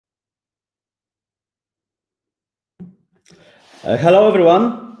Hello,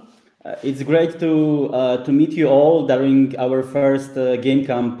 everyone. It's great to meet you all during our first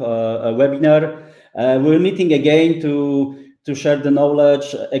GameCamp webinar. We're meeting again to share the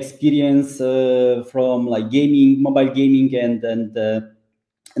knowledge, experience from like gaming, mobile gaming, and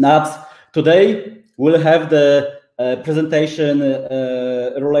apps. Today we'll have the presentation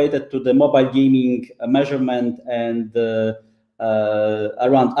related to the mobile gaming measurement and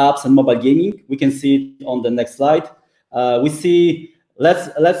around apps and mobile gaming. We can see it on the next slide. We see.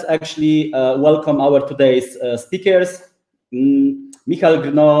 Let's actually welcome our today's speakers. Michal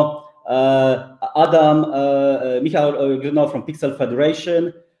Grno, Michal Grno from Pixel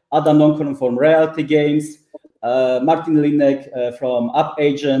Federation, Adam Longhorn from Reality Games, Martin Jelinek from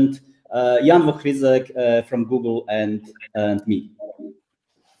AppAgent, Jan Wochryzek from Google, and me.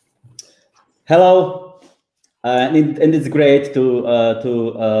 Hello, and it's great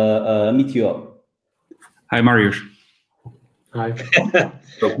to meet you all. Hi, Mariusz. Hi.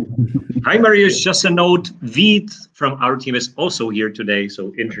 Hi, Mariusz. Just a note, Veet from our team is also here today,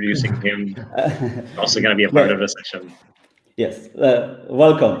 so introducing him. Also going to be a part of the session. Yes,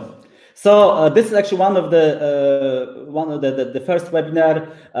 welcome. So this is actually one of the first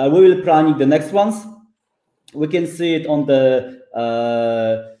webinar. We will planning the next ones. We can see it on the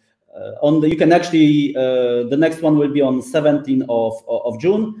you can actually the next one will be on 17th of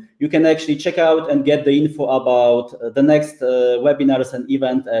June. You can actually check out and get the info about the next webinars and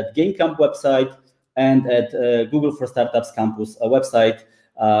event at GameCamp website and at Google for Startups Campus website,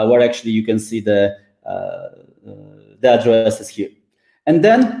 where actually you can see the addresses here. And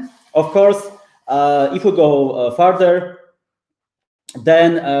then, of course, if we go further,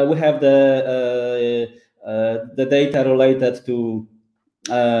 then we have the data related to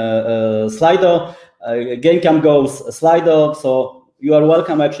Slido. GameCamp goes Slido, so you are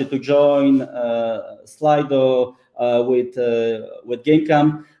welcome actually to join Slido with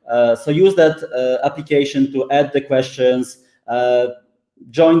GameCamp. So use that application to add the questions,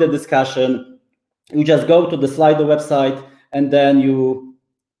 join the discussion. You just go to the Slido website, and then you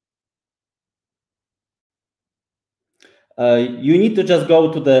need to just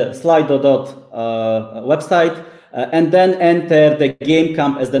go to the Slido website and then enter the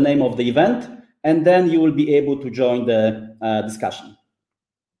GameCamp as the name of the event, and then you will be able to join the discussion.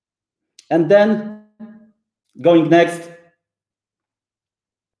 And then going next,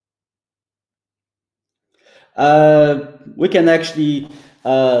 we can actually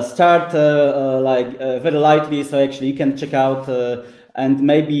start very lightly. So actually you can check out and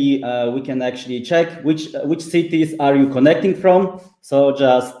maybe we can actually check which cities are you connecting from. So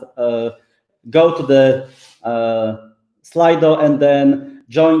just go to the Slido and then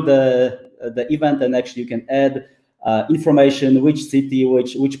join the event, and actually you can add information, which city,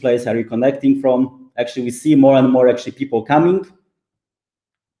 which place are you connecting from. Actually, we see more and more actually people coming.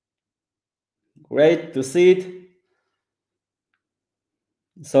 Great to see it.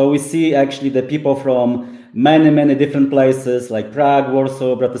 So we see actually the people from many different places like Prague,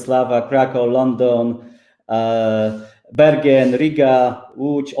 Warsaw, Bratislava, Krakow, London, Bergen, Riga,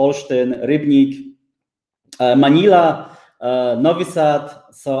 Łódź, Olsztyn, Rybnik, Manila, Novi Sad.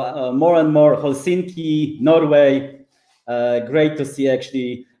 So more and more Helsinki, Norway. Great to see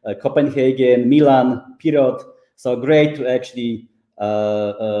actually Copenhagen, Milan, Pirot. So great to actually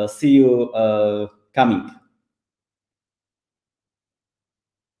see you coming.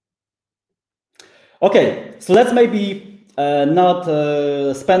 Okay, so let's maybe not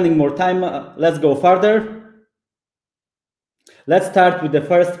spending more time. Let's go further. Let's start with the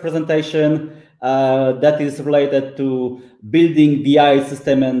first presentation that is related to building BI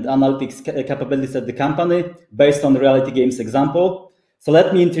system and analytics capabilities at the company based on the Reality Games example. So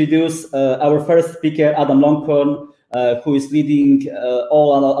let me introduce our first speaker, Adam Longhorn, who is leading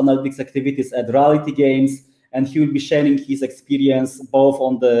all analytics activities at Reality Games, and he will be sharing his experience both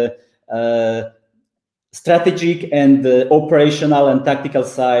on the strategic and operational and tactical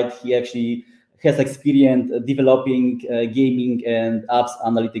side. He actually has experience developing gaming and apps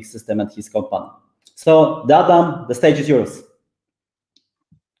analytics system at his company. So, Adam, the stage is yours.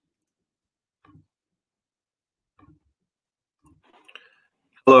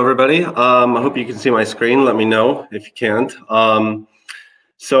 Hello, everybody. I hope you can see my screen. Let me know if you can't.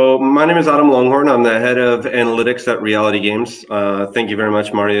 So my name is Adam Longhorn. I'm the head of analytics at Reality Games. Thank you very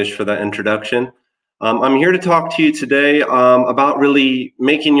much, Mariusz, for that introduction. I'm here to talk to you today about really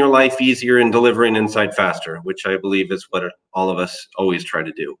making your life easier and delivering insight faster, which I believe is what all of us always try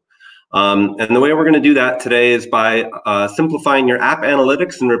to do. And the way we're going to do that today is by simplifying your app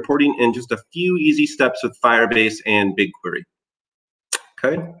analytics and reporting in just a few easy steps with Firebase and Big Query.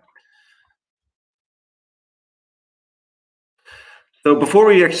 Okay. So before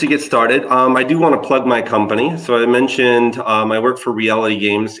we actually get started, I do want to plug my company. So I mentioned I work for Reality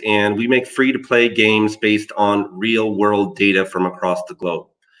Games, and we make free-to-play games based on real-world data from across the globe.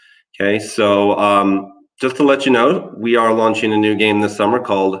 Okay, so just to let you know, we are launching a new game this summer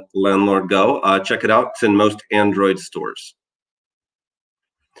called Landlord Go. Check it out. It's in most Android stores.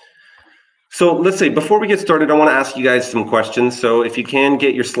 So let's say, before we get started, I want to ask you guys some questions. So if you can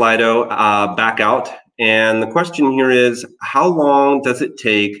get your Slido back out. And the question here is, how long does it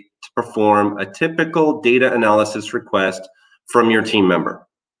take to perform a typical data analysis request from your team member?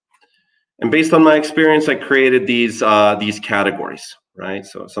 And based on my experience, I created these categories, right?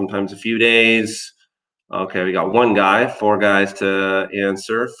 So sometimes a few days. Okay, we got one guy, 4 guys to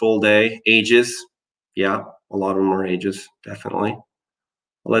answer, full day. Ages, yeah, a lot of them are ages, definitely.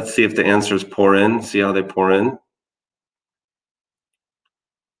 Let's see if the answers pour in, see how they pour in.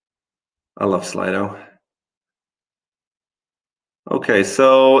 I love Slido. Okay,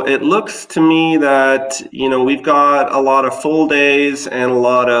 so it looks to me that, we've got a lot of full days and a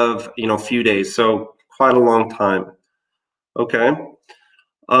lot of, few days, so quite a long time. Okay,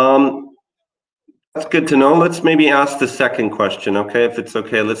 that's good to know. Let's maybe ask the second question, okay? If it's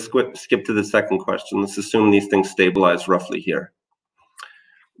okay, let's skip to the second question. Let's assume these things stabilize roughly here.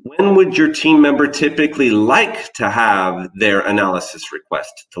 When would your team member typically like to have their analysis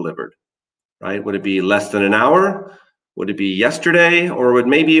request delivered, right? Would it be less than an hour? Would it be yesterday, or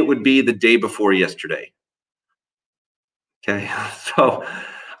maybe it would be the day before yesterday? Okay, so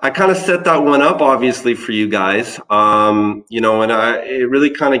I kind of set that one up, obviously, for you guys. And it really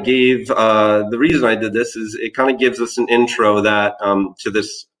kind of gave, the reason I did this is it kind of gives us an intro that to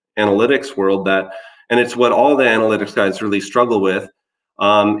this analytics world and it's what all the analytics guys really struggle with.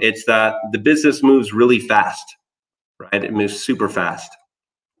 It's that the business moves really fast, right? It moves super fast.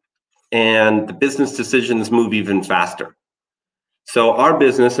 And the business decisions move even faster. So our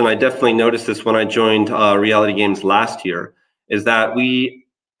business, and I definitely noticed this when I joined Reality Games last year, is that we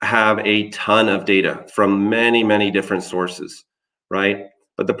have a ton of data from many, many different sources, right?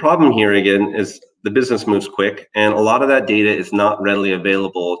 But the problem here, again, is the business moves quick, and a lot of that data is not readily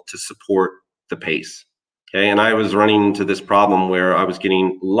available to support the pace. Okay, and I was running into this problem where I was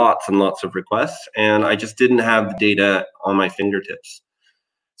getting lots and lots of requests, and I just didn't have the data on my fingertips.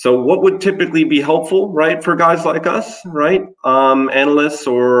 So what would typically be helpful, right, for guys like us, right, analysts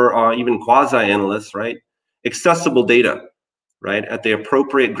or even quasi-analysts, right, accessible data, right, at the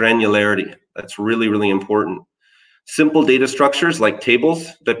appropriate granularity. That's really, really important. Simple data structures like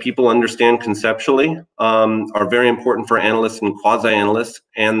tables that people understand conceptually are very important for analysts and quasi-analysts,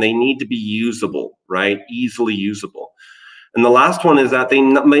 and they need to be usable, right, easily usable. And the last one is that they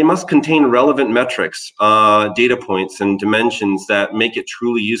must contain relevant metrics, data points and dimensions that make it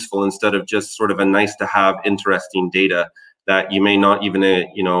truly useful instead of just sort of a nice to have interesting data that you may not even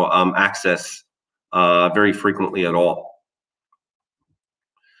access very frequently at all.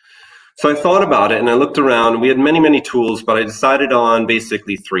 So I thought about it and I looked around. We had many, many tools, but I decided on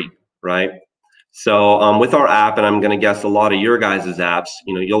basically 3, right? So with our app, and I'm going to guess a lot of your guys' apps,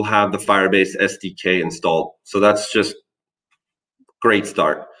 you'll have the Firebase SDK installed. So that's just great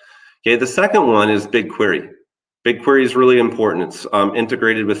start. Okay, the second one is BigQuery. BigQuery is really important. It's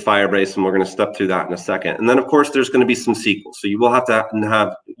integrated with Firebase, and we're going to step through that in a second. And then, of course, there's going to be some SQL. So you will have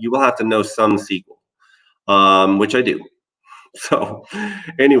to know some SQL, which I do. So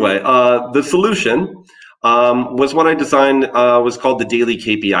anyway, the solution was what I designed. Was called the daily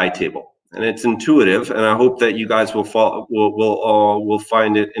KPI table, and it's intuitive. And I hope that you guys will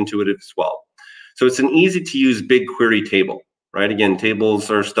find it intuitive as well. So it's an easy to use BigQuery table. Right? Again, tables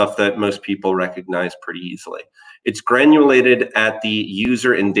are stuff that most people recognize pretty easily. It's granulated at the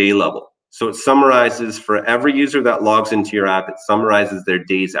user and day level. So it summarizes for every user that logs into your app, it summarizes their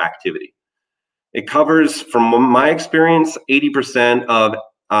day's activity. It covers, from my experience, 80% of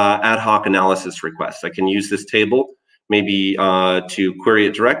ad hoc analysis requests. I can use this table maybe to query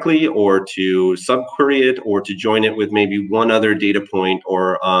it directly or to subquery it or to join it with maybe one other data point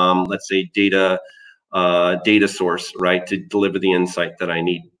or let's say data source, right, to deliver the insight that I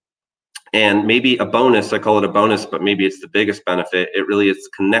need. And maybe a bonus, I call it a bonus, but maybe it's the biggest benefit. It really is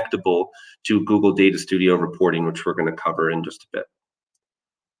connectable to Google Data Studio reporting, which we're going to cover in just a bit.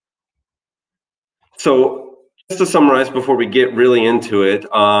 So just to summarize before we get really into it,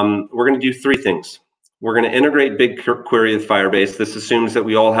 we're going to do 3 things. We're going to integrate BigQuery with Firebase. This assumes that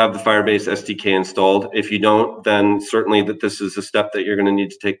we all have the Firebase SDK installed. If you don't, then certainly that this is a step that you're going to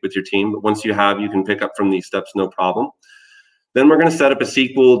need to take with your team. But once you have, you can pick up from these steps, no problem. Then we're going to set up a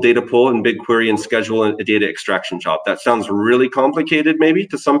SQL data pull in BigQuery and schedule a data extraction job. That sounds really complicated maybe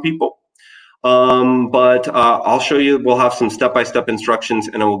to some people. but I'll show you. We'll have some step-by-step instructions,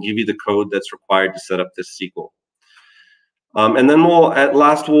 and I will give you the code that's required to set up this SQL. And then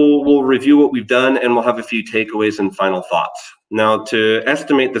we'll review what we've done, and we'll have a few takeaways and final thoughts. Now, to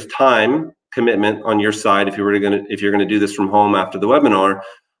estimate this time commitment on your side, if you're gonna do this from home after the webinar,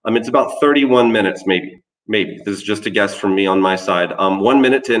 it's about 31 minutes, maybe. This is just a guess from me on my side. 1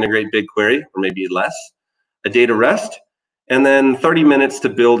 minute to integrate BigQuery, or maybe less, a data rest, and then 30 minutes to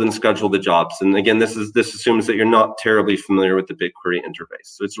build and schedule the jobs. And again, this assumes that you're not terribly familiar with the BigQuery interface.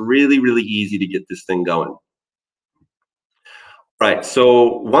 So it's really, really easy to get this thing going. Right,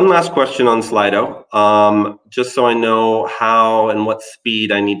 so one last question on Slido, just so I know how and what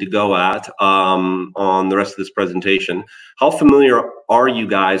speed I need to go at on the rest of this presentation. How familiar are you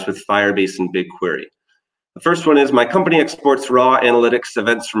guys with Firebase and BigQuery? The first one is, my company exports raw analytics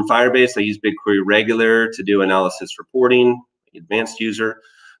events from Firebase. I use BigQuery regular to do analysis reporting, advanced user.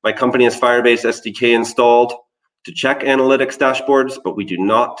 My company has Firebase SDK installed to check analytics dashboards, but we do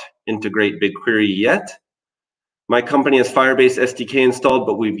not integrate BigQuery yet. My company has Firebase SDK installed,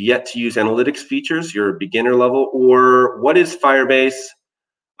 but we've yet to use analytics features. You're a beginner level. Or what is Firebase?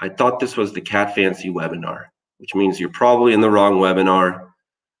 I thought this was the Cat Fancy webinar, which means you're probably in the wrong webinar,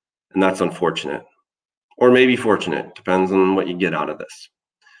 and that's unfortunate. Or maybe fortunate, depends on what you get out of this.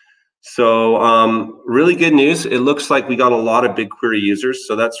 So really good news. It looks like we got a lot of BigQuery users,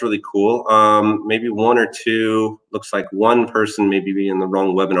 so that's really cool. Maybe one or two, looks like one person maybe be in the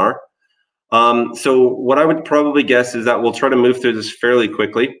wrong webinar. So what I would probably guess is that we'll try to move through this fairly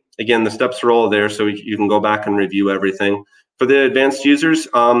quickly. Again, the steps are all there, so you can go back and review everything. For the advanced users,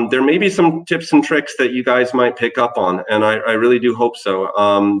 there may be some tips and tricks that you guys might pick up on, and I really do hope so,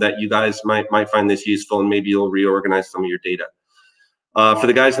 that you guys might find this useful, and maybe you'll reorganize some of your data. For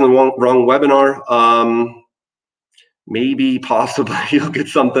the guys in the wrong webinar, maybe possibly you'll get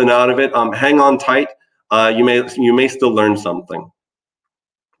something out of it. Hang on tight. You may still learn something.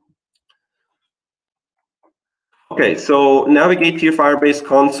 Okay, so navigate to your Firebase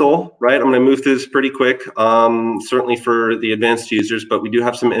console, right? I'm gonna move through this pretty quick, certainly for the advanced users, but we do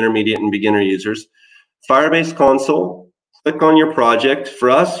have some intermediate and beginner users. Firebase console, click on your project. For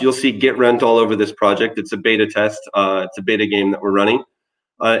us, you'll see Git Rent all over this project. It's a beta test, it's a beta game that we're running.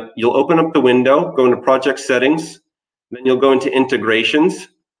 You'll open up the window, go into project settings, then you'll go into integrations,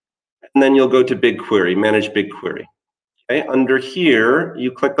 and then you'll go to BigQuery, manage BigQuery. Okay, under here,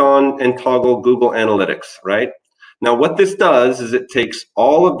 you click on and toggle Google Analytics, right? Now, what this does is it takes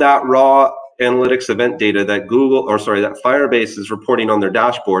all of that raw analytics event data that that Firebase is reporting on their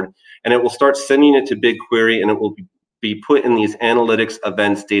dashboard, and it will start sending it to BigQuery, and it will be put in these analytics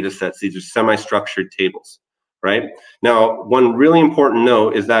events data sets. These are semi-structured tables, right? Now, one really important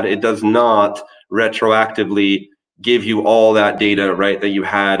note is that it does not retroactively give you all that data, right, that you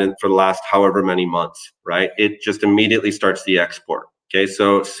had for the last however many months, right? It just immediately starts the export. Okay,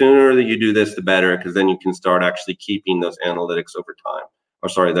 so sooner that you do this, the better, because then you can start actually keeping those analytics over time, or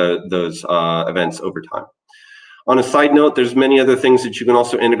sorry, those events over time. On a side note, there's many other things that you can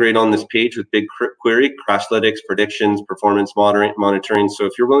also integrate on this page with BigQuery, Crashlytics, predictions, performance monitoring. So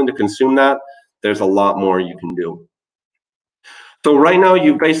if you're willing to consume that, there's a lot more you can do. So right now,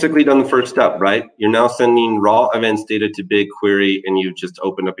 you've basically done the first step, right? You're now sending raw events data to BigQuery, and you've just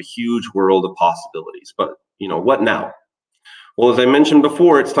opened up a huge world of possibilities. But what now? Well, as I mentioned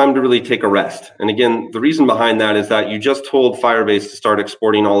before, it's time to really take a rest. And again, the reason behind that is that you just told Firebase to start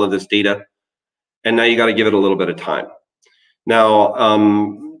exporting all of this data, and now you got to give it a little bit of time. Now,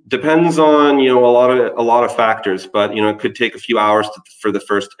 depends on a lot of factors, but it could take a few hours for the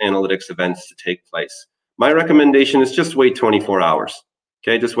first analytics events to take place. My recommendation is just wait 24 hours.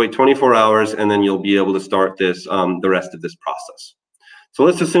 Okay, just wait 24 hours, and then you'll be able to start this the rest of this process. So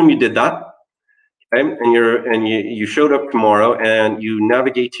let's assume you did that. Okay, and you showed up tomorrow, and you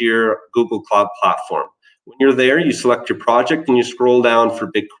navigate to your Google Cloud Platform. When you're there, you select your project and you scroll down for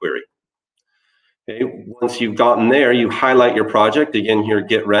BigQuery. Okay, once you've gotten there, you highlight your project. Again, here,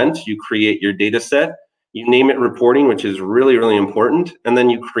 Git Rent. You create your data set. You name it reporting, which is really, really important, and then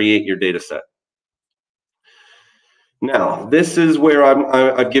you create your data set. Now, this is where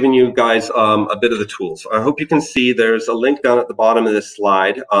I've given you guys a bit of the tools. I hope you can see there's a link down at the bottom of this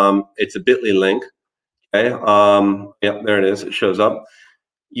slide. It's a bit.ly link. Okay, yep, there it is, it shows up.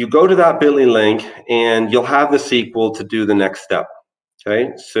 You go to that bit.ly link and you'll have the SQL to do the next step.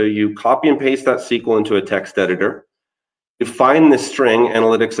 Okay, so you copy and paste that SQL into a text editor. You find this string,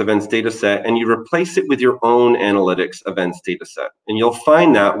 analytics events data set, and you replace it with your own analytics events data set. And you'll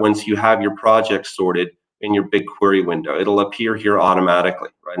find that once you have your project sorted in your BigQuery window. It'll appear here automatically,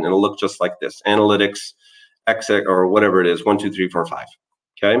 right? And it'll look just like this, analytics, or whatever it is, 1, 2, 3, 4, 5,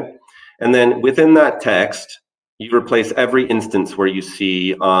 okay? And then within that text, you replace every instance where you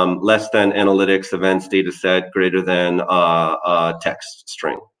see less than analytics, events, data set, greater than text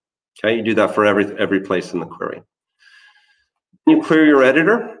string. Okay, you do that for every place in the query. You clear your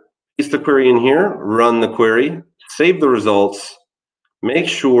editor, paste the query in here, run the query, save the results, make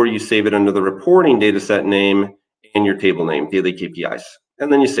sure you save it under the reporting data set name and your table name, daily KPIs,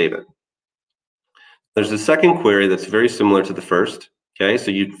 and then you save it. There's a second query that's very similar to the first. Okay,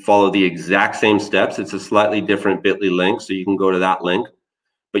 so you follow the exact same steps. It's a slightly different bit.ly link, so you can go to that link,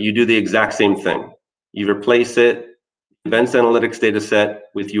 but you do the exact same thing. You replace it, events analytics data set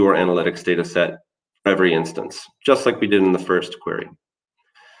with your analytics data set for every instance, just like we did in the first query.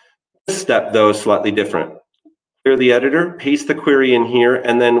 This step, though, is slightly different. Clear the editor, paste the query in here,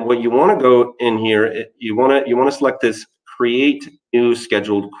 and then what you want to go in here, you want to select this create new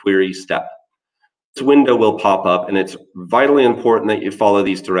scheduled query step. This window will pop up, and it's vitally important that you follow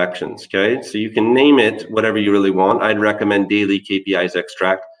these directions. Okay, so you can name it whatever you really want. I'd recommend daily KPIs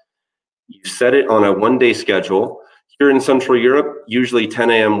extract. You set it on a one-day schedule. Here in Central Europe, usually 10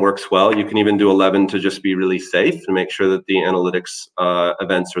 a.m. works well. You can even do 11 to just be really safe to make sure that the analytics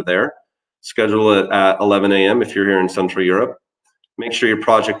events are there. Schedule it at 11 a.m. if you're here in Central Europe. Make sure your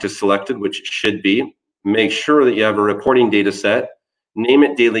project is selected, which it should be. Make sure that you have a reporting data set. Name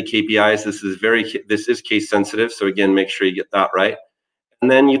it daily KPIs. This is case sensitive, so again, make sure you get that right. And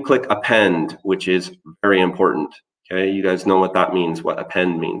then you click append, which is very important. Okay, you guys know what that means, what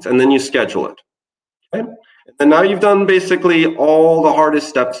append means. And then you schedule it. Okay? And now you've done basically all the hardest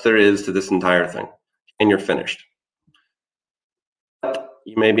steps there is to this entire thing, and you're finished.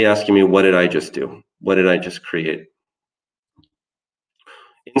 You may be asking me, what did I just do? What did I just create?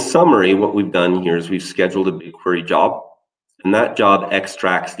 In summary, what we've done here is we've scheduled a BigQuery job, and that job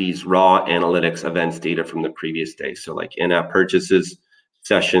extracts these raw analytics events data from the previous day. So like in-app purchases,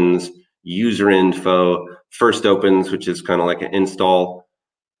 sessions, user info, first opens, which is kind of like an install,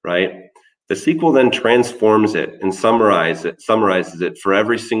 right? The SQL then transforms it and summarizes it for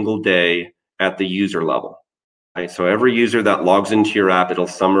every single day at the user level. Right? So every user that logs into your app, it'll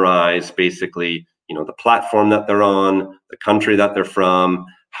summarize basically, you know, the platform that they're on, the country that they're from,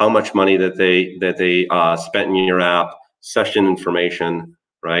 how much money that they spent in your app, session information,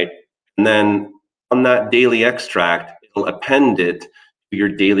 right? And then on that daily extract, it'll append it to your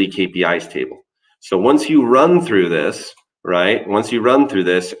daily KPIs table. So once you run through this, right? Once you run through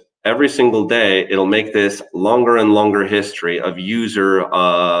this, every single day, it'll make this longer and longer history of user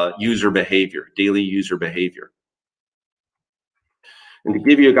behavior, daily user behavior. And to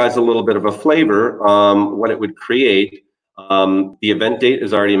give you guys a little bit of a flavor, what it would create, the event date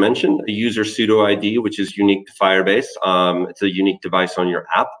is already mentioned, a user pseudo ID, which is unique to Firebase. It's a unique device on your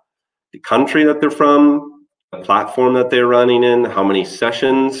app. The country that they're from, the platform that they're running in, how many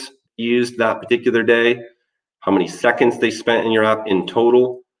sessions used that particular day, how many seconds they spent in your app in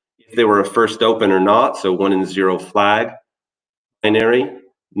total, if they were a first open or not, so 1 and 0 flag, binary,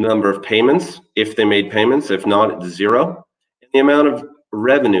 number of payments, if they made payments, if not, it's 0, and the amount of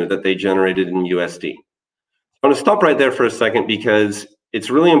revenue that they generated in USD. I'm going to stop right there for a second because it's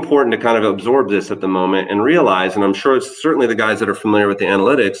really important to kind of absorb this at the moment and realize, and I'm sure it's certainly the guys that are familiar with the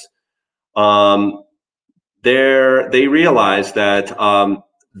analytics, they realize that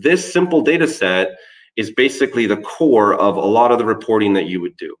this simple data set is basically the core of a lot of the reporting that you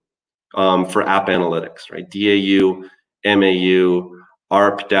would do for app analytics, right? DAU, MAU,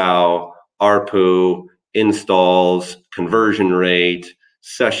 ARPDAU, ARPU, installs, conversion rate,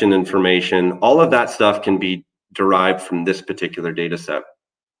 session information, all of that stuff can be derived from this particular data set.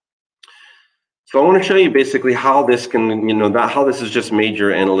 So I want to show you basically how this can, how this has just made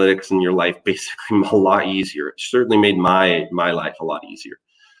your analytics in your life basically a lot easier. It certainly made my life a lot easier.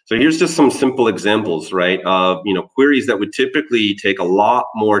 So here's just some simple examples, right, of queries that would typically take a lot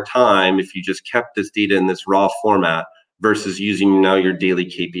more time if you just kept this data in this raw format versus using now your daily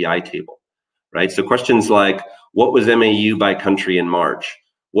KPI table, right? So questions like, what was MAU by country in March?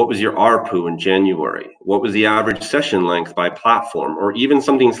 What was your ARPU in January? What was the average session length by platform? Or even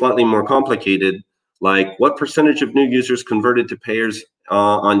something slightly more complicated, like what percentage of new users converted to payers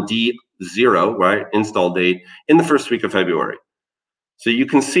on D0, right, install date, in the first week of February? So you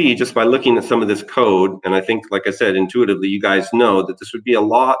can see just by looking at some of this code, and I think, like I said, intuitively, you guys know that this would be a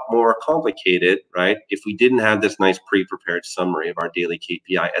lot more complicated, right, if we didn't have this nice pre-prepared summary of our daily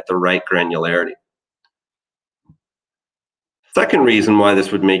KPI at the right granularity. Second reason why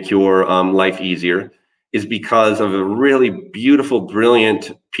this would make your life easier is because of a really beautiful,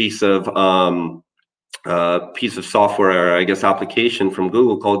 brilliant piece of software, or I guess application from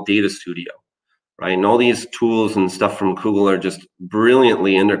Google called Data Studio, right? And all these tools and stuff from Google are just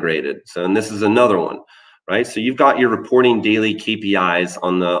brilliantly integrated. So, and this is another one, right? So you've got your reporting daily KPIs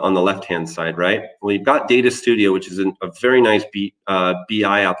on the left-hand side, right? Well, you've got Data Studio, which is a very nice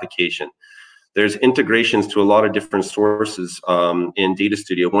BI application. There's integrations to a lot of different sources in Data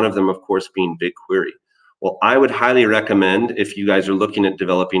Studio, one of them, of course, being BigQuery. Well, I would highly recommend, if you guys are looking at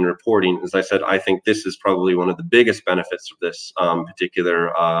developing reporting, as I said, I think this is probably one of the biggest benefits of this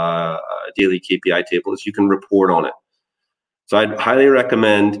particular daily KPI table is you can report on it. So I'd highly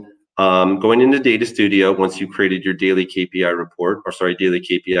recommend going into Data Studio once you've created your daily KPI report, or sorry, daily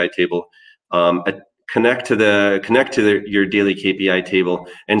KPI table, connect to your daily KPI table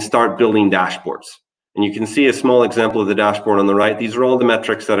and start building dashboards. And you can see a small example of the dashboard on the right. These are all the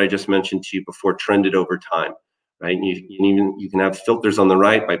metrics that I just mentioned to you before, trended over time, right? And you can have filters on the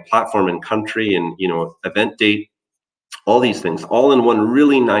right by platform and country and event date, all these things, all in one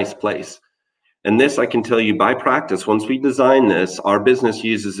really nice place. And this, I can tell you by practice, once we design this, our business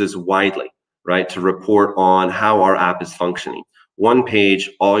uses this widely, right, to report on how our app is functioning. One page,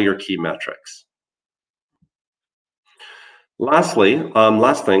 all your key metrics. Lastly,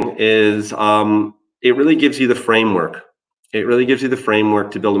 last thing is it really gives you the framework. It really gives you the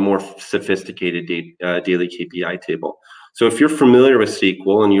framework to build a more sophisticated daily KPI table. So if you're familiar with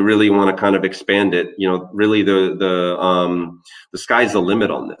SQL and you really want to kind of expand it, really the sky's the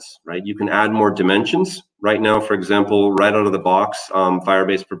limit on this, right? You can add more dimensions. Right now, for example, right out of the box,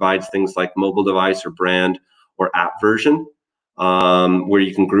 Firebase provides things like mobile device or brand or app version, where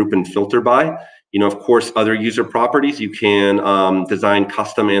you can group and filter by. Of course, other user properties, you can design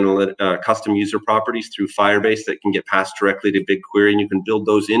custom user properties through Firebase that can get passed directly to BigQuery, and you can build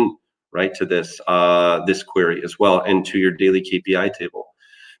those in right to this query as well, and to your daily KPI table.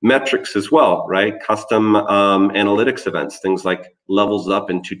 Metrics as well, right? Custom analytics events, things like levels up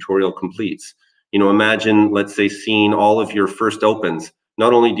and tutorial completes. Imagine, let's say, seeing all of your first opens.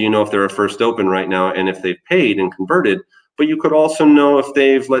 Not only do you know if they're a first open right now and if they've paid and converted, but you could also know if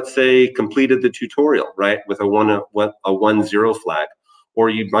they've, let's say, completed the tutorial, right, with a 1-0 flag, or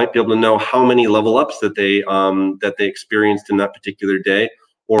you might be able to know how many level ups that they experienced in that particular day,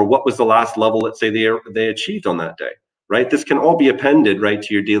 or what was the last level, let's say, they achieved on that day, right? This can all be appended right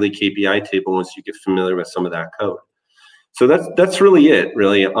to your daily KPI table once you get familiar with some of that code. So that's really it,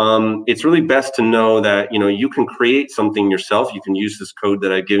 really. It's really best to know that you can create something yourself. You can use this code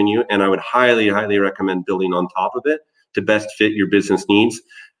that I've given you, and I would highly, highly recommend building on top of it to best fit your business needs,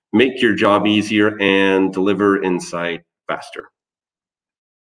 make your job easier, and deliver insight faster.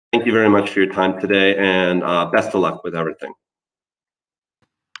 Thank you very much for your time today, and best of luck with everything.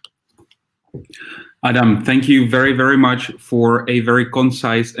 Adam, thank you very, very much for a very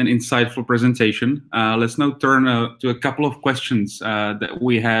concise and insightful presentation. Let's now turn to a couple of questions that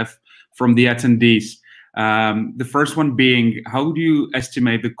we have from the attendees. The first one being, how do you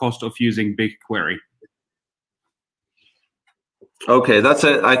estimate the cost of using BigQuery? Okay,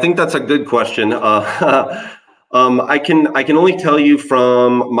 I think that's a good question. I can only tell you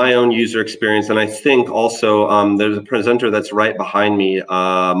from my own user experience, and I think also there's a presenter that's right behind me,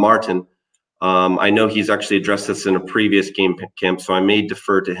 Martin. I know he's actually addressed this in a previous GameCamp, so I may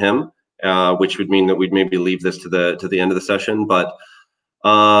defer to him, which would mean that we'd maybe leave this to the end of the session. But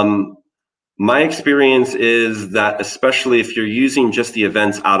my experience is that, especially if you're using just the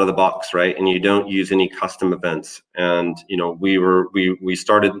events out of the box, right, and you don't use any custom events, and we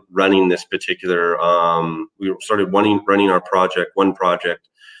started running this particular, running our one project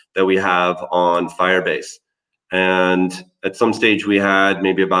that we have on Firebase, and at some stage we had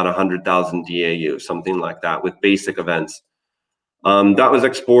maybe about 100,000 DAU, something like that, with basic events. That was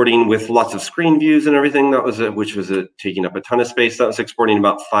exporting with lots of screen views and everything. Which was taking up a ton of space. That was exporting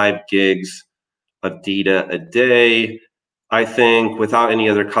about 5 gigs of data a day. I think without any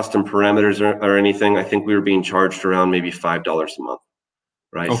other custom parameters or anything, I think we were being charged around maybe $5 a month,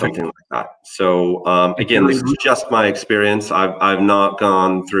 right? Okay. Something like that. So again, this is just my experience. I've not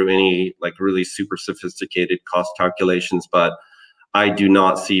gone through any like really super sophisticated cost calculations, but I do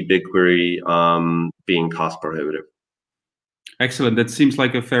not see BigQuery being cost prohibitive. Excellent. That seems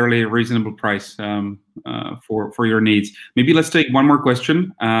like a fairly reasonable price for your needs. Maybe let's take one more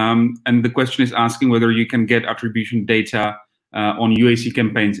question. And the question is asking whether you can get attribution data on UAC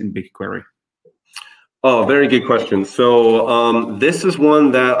campaigns in BigQuery. Oh, very good question. So this is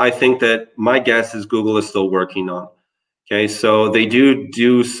one that I think that my guess is Google is still working on. Okay, so they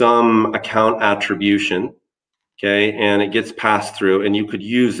do some account attribution. Okay, and it gets passed through, and you could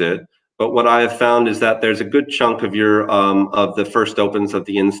use it. But what I have found is that there's a good chunk of your of the first opens of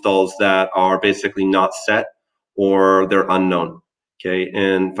the installs that are basically not set or they're unknown. okay,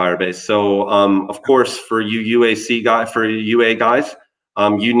 in Firebase. So of course, for you UA guys,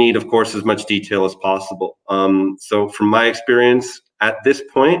 you need, of course, as much detail as possible. So from my experience at this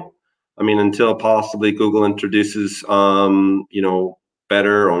point, I mean, until possibly Google introduces, you know,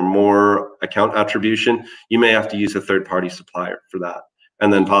 better or more account attribution, you may have to use a third-party supplier for that,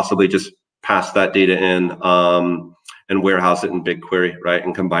 and then possibly just pass that data in and warehouse it in BigQuery, right,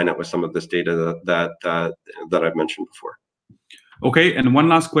 and combine it with some of this data that I've mentioned before. Okay, and one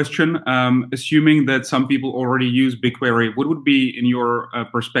last question. Assuming that some people already use BigQuery, what would be, in your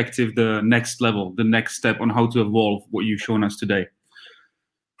perspective, the next level, the next step on how to evolve what you've shown us today?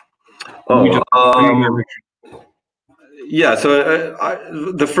 Yeah, so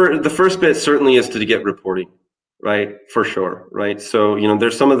the first bit certainly is to get reporting, right? For sure, right? So, you know,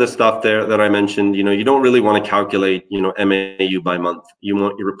 there's some of the stuff there that I mentioned, you know, you don't really want to calculate, you know, MAU by month. You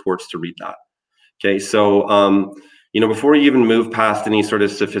want your reports to read that. Okay, so, you know, before you even move past any sort of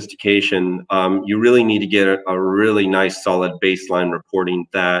sophistication, you really need to get a really nice, solid baseline reporting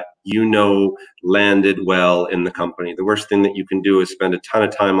that, you know, landed well in the company. The worst thing that you can do is spend a ton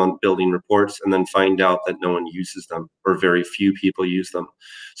of time on building reports and then find out that no one uses them, or very few people use them.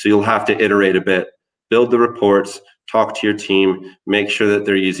 So you'll have to iterate a bit, build the reports, talk to your team, make sure that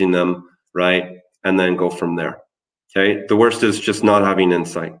they're using them, right? And then go from there. Okay, the worst is just not having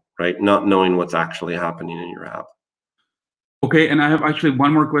insight, right? Not knowing what's actually happening in your app. Okay, and I have actually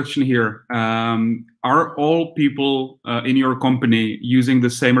one more question here. Are all people in your company using the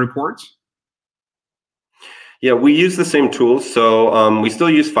same reports? Yeah, we use the same tools. So we still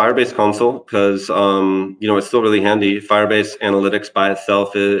use Firebase Console because you know, it's still really handy. Firebase Analytics by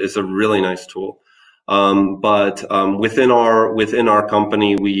itself is a really nice tool. But within our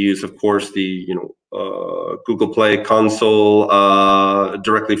company, we use, of course, the Google Play console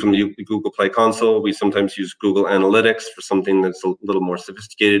directly from the Google Play console. We sometimes use Google Analytics for something that's a little more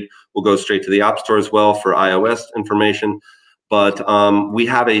sophisticated. We'll go straight to the App Store as well for iOS information. But we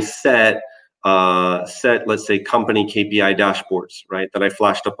have a set, let's say, company KPI dashboards, right, that I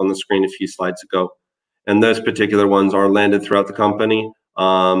flashed up on the screen a few slides ago. And those particular ones are landed throughout the company.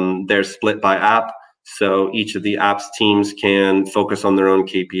 They're split by app. So each of the apps teams can focus on their own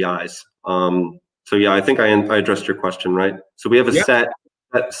KPIs. So yeah, I think I addressed your question, right? So we have a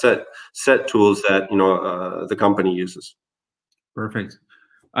set tools that, you know, the company uses. Perfect.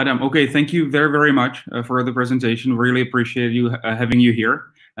 Adam, okay, thank you very, very much for the presentation. Really appreciate you having you here.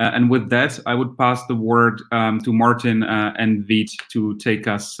 And with that, I would pass the word to Martin and Veet to take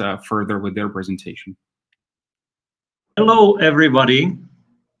us further with their presentation. Hello, everybody.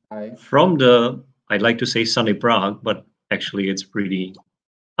 Hi. From the, I'd like to say sunny Prague, but actually it's pretty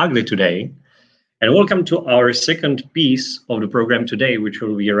ugly today. And welcome to our second piece of the program today, which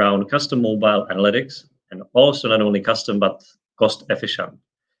will be around custom mobile analytics, and also not only custom, but cost efficient.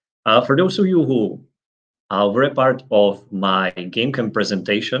 For those of you who were a part of my GameCamp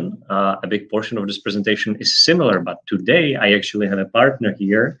presentation, a big portion of this presentation is similar, but today I actually have a partner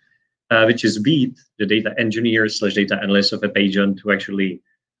here, which is Veet, the data engineer / data analyst of AppAgent, who actually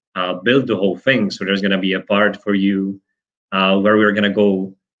build the whole thing. So there's going to be a part for you where we're going to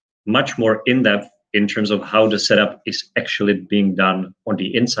go much more in depth in terms of how the setup is actually being done on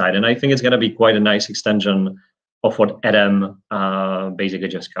the inside. And I think it's going to be quite a nice extension of what Adam basically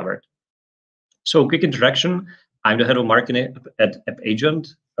just covered. So quick introduction. I'm the head of marketing at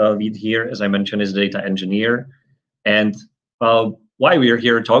AppAgent. Veet here, as I mentioned, is the data engineer. And why we are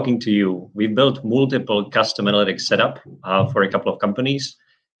here talking to you, we built multiple custom analytics setup for a couple of companies,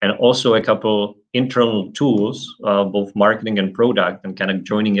 and also a couple internal tools, both marketing and product, and kind of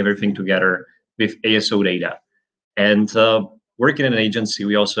joining everything together with ASO data. And working in an agency,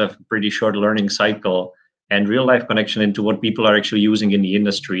 we also have a pretty short learning cycle and real life connection into what people are actually using in the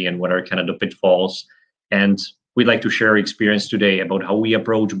industry and what are kind of the pitfalls. And we'd like to share our experience today about how we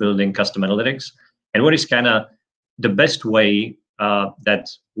approach building custom analytics and what is kind of the best way that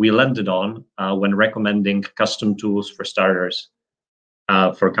we landed on when recommending custom tools for starters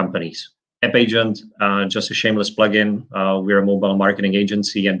for companies. AppAgent, just a shameless plugin. We're a mobile marketing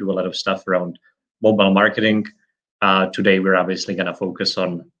agency and do a lot of stuff around mobile marketing. Today, we're obviously going to focus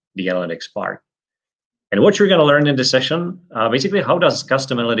on the analytics part. And what you're going to learn in this session, basically, how does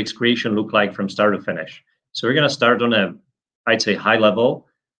custom analytics creation look like from start to finish? So we're going to start on a, I'd say, high level,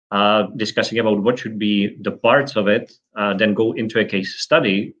 discussing about what should be the parts of it, then go into a case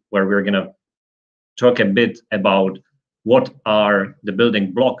study where we're going to talk a bit about what are the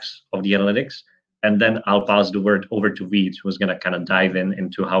building blocks of the analytics, and then I'll pass the word over to Veet, who's going to kind of dive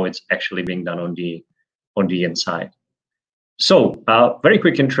into how it's actually being done on the inside. So very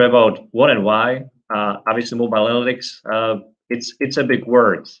quick intro about what and why. Obviously, mobile analytics it's a big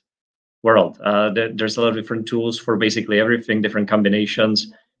world. There's a lot of different tools for basically everything, different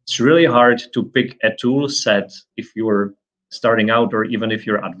combinations. It's really hard to pick a tool set if you're starting out or even if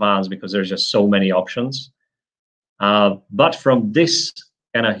you're advanced, because there's just so many options. But from this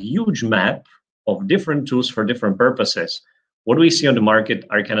kind of huge map of different tools for different purposes, what we see on the market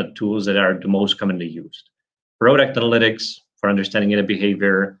are kind of tools that are the most commonly used. Product analytics for understanding the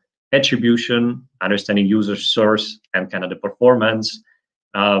behavior, attribution, understanding user source and kind of the performance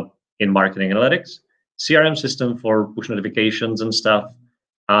in marketing analytics, CRM system for push notifications and stuff,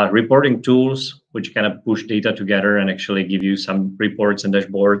 reporting tools, which kind of push data together and actually give you some reports and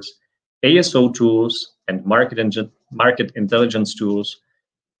dashboards, ASO tools, and market intelligence tools,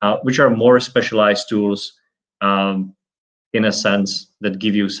 which are more specialized tools in a sense that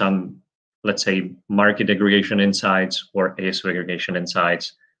give you some, let's say, market aggregation insights or ASO aggregation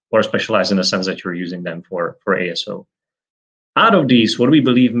insights, or specialized in the sense that you're using them for ASO. Out of these, what we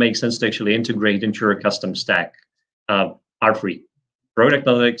believe makes sense to actually integrate into your custom stack are three. Product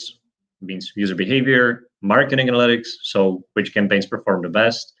analytics means user behavior, marketing analytics, so which campaigns perform the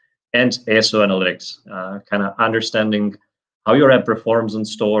best, and ASO analytics, kind of understanding how your app performs in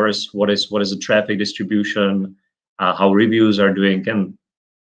stores, what is the traffic distribution, how reviews are doing, and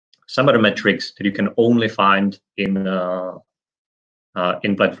some other metrics that you can only find in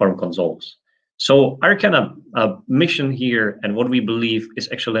platform consoles. So our kind of mission here and what we believe is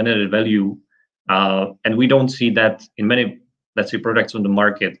actually an added value, and we don't see that in many, let's say, products on the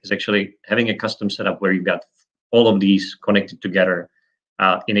market, is actually having a custom setup where you got all of these connected together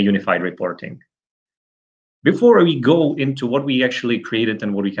in a unified reporting. Before we go into what we actually created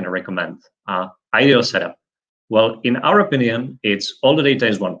and what we kind of recommend, ideal setup. Well, in our opinion, it's all the data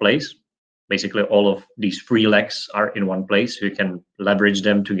is one place. Basically, all of these three legs are in one place, so you can leverage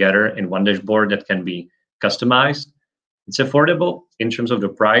them together in one dashboard that can be customized. It's affordable in terms of the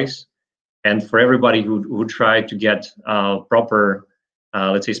price, and for everybody who try to get proper,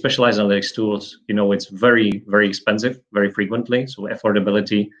 let's say, specialized analytics tools, you know, it's very, very expensive, very frequently. So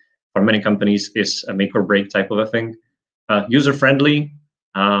affordability for many companies is a make or break type of a thing. User-friendly,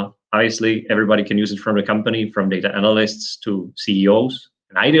 obviously, everybody can use it from the company, from data analysts to CEOs.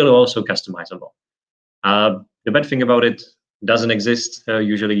 And ideally also customizable. The bad thing about it doesn't exist.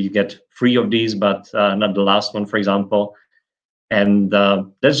 Usually you get 3 of these, but not the last one, for example. And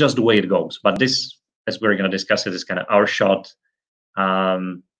that's just the way it goes. But this, as we're going to discuss it, is kind of our shot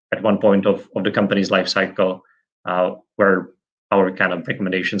at one point of the company's life cycle, where our kind of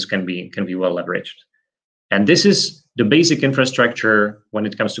recommendations can be well leveraged. And this is the basic infrastructure when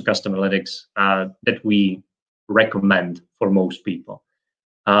it comes to custom analytics that we recommend for most people.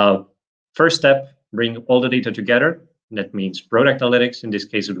 First step, bring all the data together. That means product analytics. In this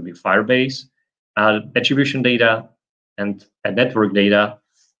case, it would be Firebase, attribution data, and network data.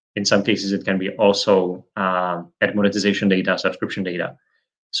 In some cases, it can be also ad monetization data, subscription data.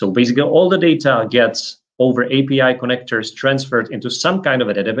 So basically, all the data gets over API connectors transferred into some kind of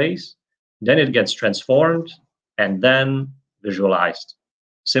a database. Then it gets transformed and then visualized.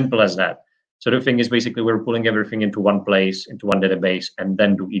 Simple as that. So the thing is, basically, we're pulling everything into one place, into one database, and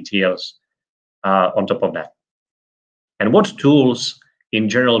then do ETLs on top of that. And what tools in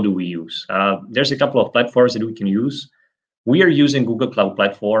general do we use? There's a couple of platforms that we can use. We are using Google Cloud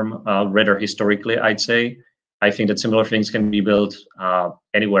Platform rather historically, I'd say. I think that similar things can be built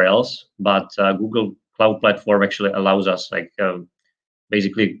anywhere else, but Google Cloud Platform actually allows us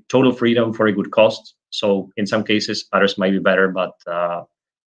basically total freedom for a good cost. So in some cases, others might be better, but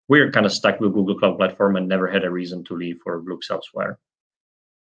we're kind of stuck with Google Cloud Platform and never had a reason to leave or look elsewhere.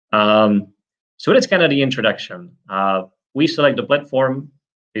 So that's kind of the introduction. We select the platform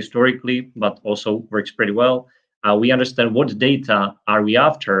historically, but also works pretty well. We understand what data are we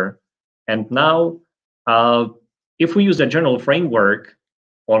after. And now, if we use a general framework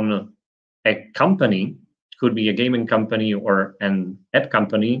on a company, could be a gaming company or an app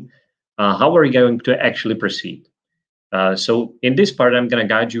company, how are we going to actually proceed? So in this part, I'm going to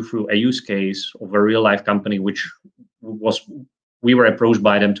guide you through a use case of a real life company, which we were approached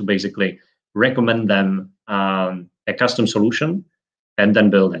by them to basically recommend them a custom solution and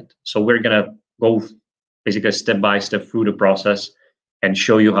then build it. So we're going to go basically step by step through the process and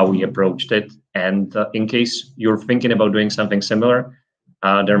show you how we approached it. And in case you're thinking about doing something similar,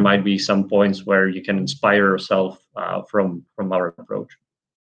 there might be some points where you can inspire yourself from our approach.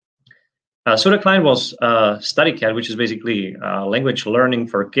 So the client was StudyCat, which is basically language learning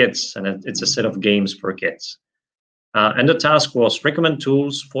for kids, and it's a set of games for kids. And the task was recommend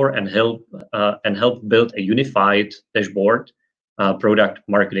tools for and help build a unified dashboard, product,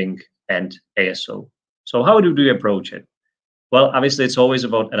 marketing, and ASO. So how do we approach it? Well, obviously, it's always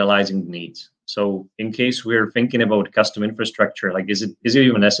about analyzing the needs. So in case we're thinking about custom infrastructure, like is it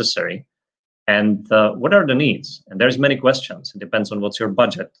even necessary? And what are the needs? And there's many questions. It depends on what's your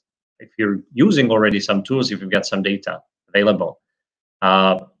budget. If you're using already some tools, if you've got some data available,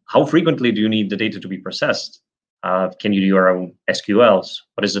 how frequently do you need the data to be processed? Can you do your own SQLs?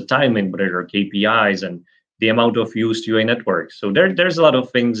 What is the timing? What are your KPIs and the amount of used UA networks? So there's a lot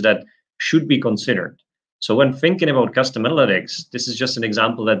of things that should be considered. So when thinking about custom analytics, this is just an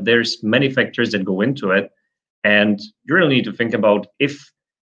example that there's many factors that go into it. And you really need to think about if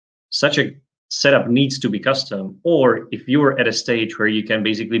such a setup needs to be custom, or if you're at a stage where you can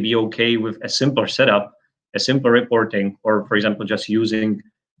basically be okay with a simpler setup, a simple reporting, or for example, just using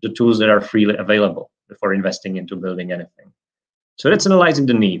the tools that are freely available before investing into building anything. So that's analyzing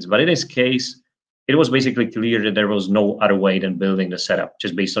the needs. But in this case, it was basically clear that there was no other way than building the setup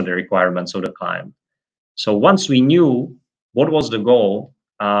just based on the requirements of the client. So once we knew what was the goal,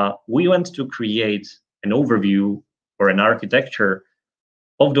 we went to create an overview or an architecture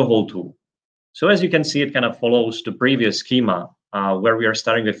of the whole tool. So as you can see, it kind of follows the previous schema where we are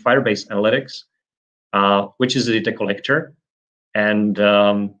starting with Firebase Analytics, which is a data collector. And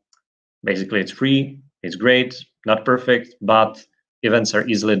basically it's free, it's great, not perfect, but events are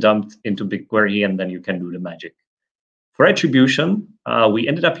easily dumped into BigQuery and then you can do the magic. For attribution, we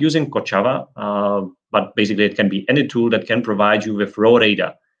ended up using Kochava, but basically it can be any tool that can provide you with raw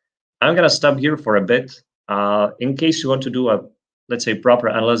data. I'm gonna stop here for a bit. In case you want to do a, let's say, proper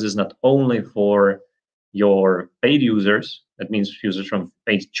analysis, not only for your paid users, that means users from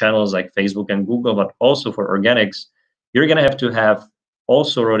paid channels like Facebook and Google, but also for organics, you're gonna have to have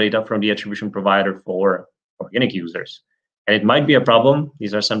also raw data from the attribution provider for organic users. And it might be a problem.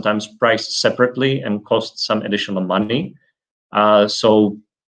 These are sometimes priced separately and cost some additional money. So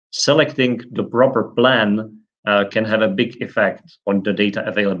selecting the proper plan can have a big effect on the data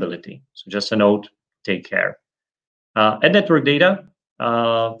availability. So just a note, take care. Add network data.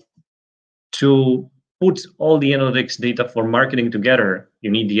 To put all the analytics data for marketing together, you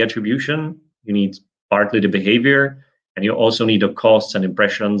need the attribution, you need partly the behavior, and you also need the costs and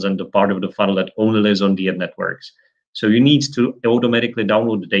impressions and the part of the funnel that only lives on the ad networks. So you need to automatically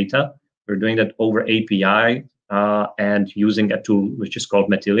download the data. We're doing that over API and using a tool which is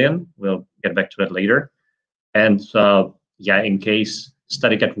called Matillion. We'll get back to that later. And yeah, in case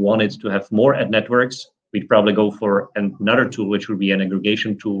StudyCat wanted to have more ad networks, we'd probably go for another tool, which would be an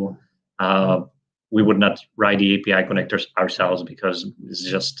aggregation tool. We would not write the API connectors ourselves because it's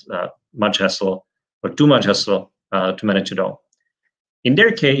just much hassle or too much hassle to manage it all. In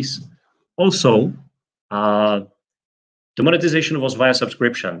their case, also, the monetization was via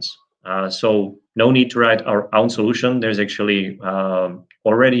subscriptions. So no need to write our own solution. There's actually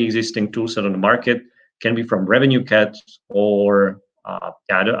already existing tools on the market, can be from RevenueCat or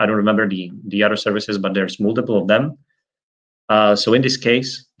yeah, I don't remember the other services, but there's multiple of them. So in this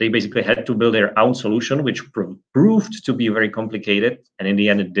case, they basically had to build their own solution, which proved to be very complicated. And in the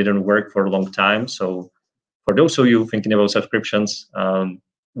end, it didn't work for a long time. So for those of you thinking about subscriptions,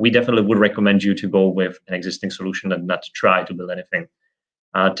 we definitely would recommend you to go with an existing solution and not try to build anything.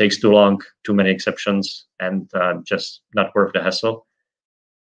 It takes too long, too many exceptions, and just not worth the hassle.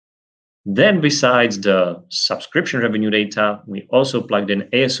 Then besides the subscription revenue data, we also plugged in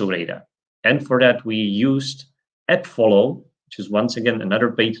ASO data. And for that, we used AppFollow, which is once again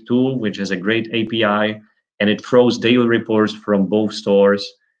another paid tool, which has a great API, and it throws daily reports from both stores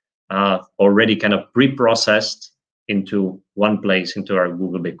already kind of pre-processed into one place, into our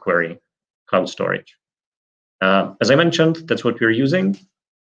Google BigQuery cloud storage. As I mentioned, that's what we're using.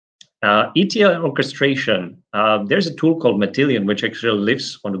 ETL orchestration, there's a tool called Matillion, which actually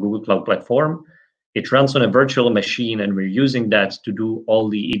lives on the Google Cloud Platform. It runs on a virtual machine, and we're using that to do all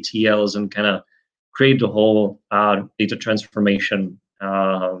the ETLs and kind of create the whole data transformation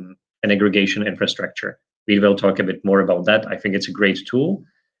and aggregation infrastructure. We will talk a bit more about that. I think it's a great tool.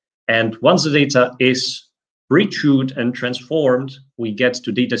 And once the data is pre-chewed and transformed, we get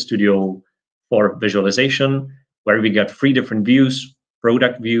to Data Studio for visualization, where we got 3 different views.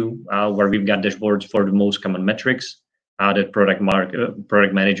 Product view, where we've got dashboards for the most common metrics that product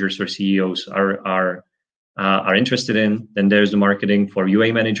managers or CEOs are interested in. Then there's the marketing for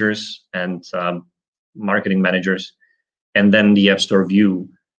UA managers and marketing managers, and then the App Store view,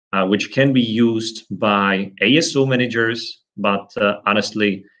 which can be used by ASO managers. But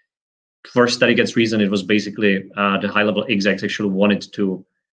honestly, for StudyCat's reason, it was basically the high-level execs actually wanted to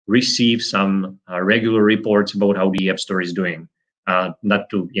receive some regular reports about how the App Store is doing. Not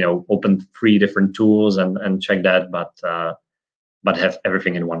to open 3 different tools and check that, but have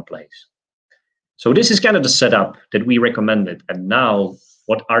everything in one place. So this is kind of the setup that we recommended. And now,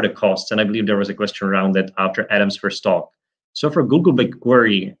 what are the costs? And I believe there was a question around that after Adam's first talk. So for Google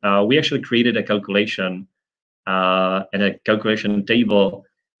BigQuery, we actually created a calculation and a calculation table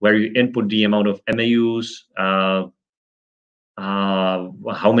where you input the amount of MAUs, how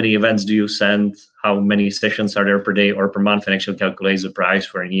many events do you send, how many sessions are there per day or per month, and actually calculates the price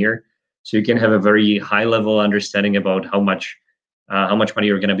for a year. So you can have a very high-level understanding about how much money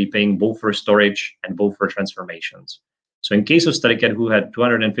you're going to be paying both for storage and both for transformations. So in case of StudyCat, who had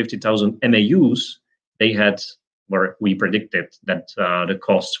 250,000 MAUs, they had, or we predicted that the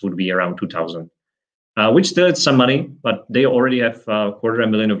costs would be around 2,000, which still is some money, but they already have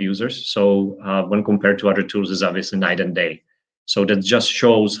 250,000 of users. So when compared to other tools, is obviously night and day. So that just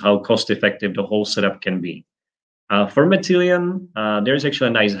shows how cost-effective the whole setup can be. For Matillion, there's actually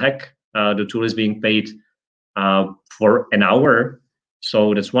a nice hack. The tool is being paid for an hour,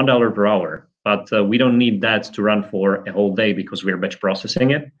 so that's $1 per hour. But we don't need that to run for a whole day because we're batch processing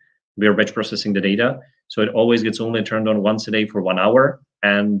it. We're batch processing the data, so it always gets only turned on once a day for 1 hour,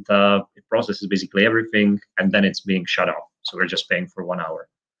 and it processes basically everything, and then it's being shut off. So we're just paying for 1 hour.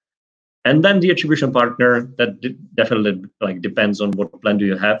 And then the attribution partner, that definitely depends on what plan do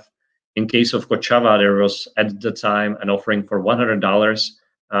you have. In case of Kochava, there was at the time an offering for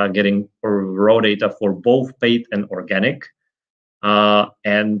 $100, getting raw data for both paid and organic. Yeah,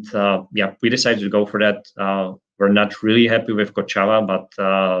 we decided to go for that. We're not really happy with Kochava, but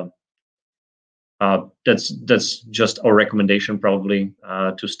that's just our recommendation, probably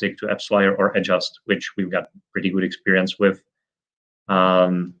to stick to AppsFlyer or Adjust, which we've got pretty good experience with.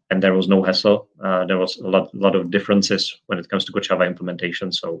 And there was no hassle. There was a lot of differences when it comes to Kochava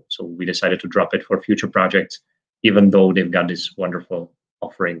implementation. So we decided to drop it for future projects, even though they've got this wonderful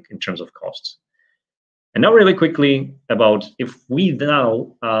offering in terms of costs. And now really quickly about if we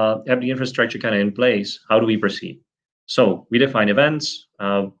now have the infrastructure kind of in place, how do we proceed? So we define events,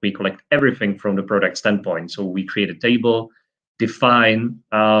 we collect everything from the product standpoint. So we create a table, define,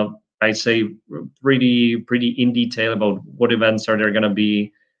 I'd say pretty in detail about what events are there going to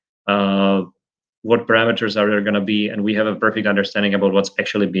be, what parameters are there going to be, and we have a perfect understanding about what's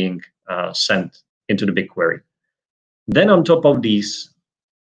actually being sent into the BigQuery. Then on top of these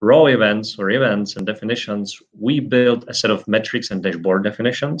raw events or events and definitions, we build a set of metrics and dashboard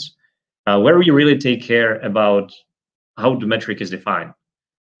definitions where we really take care about how the metric is defined.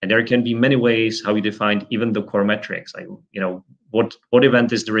 And there can be many ways how we define even the core metrics. Like, what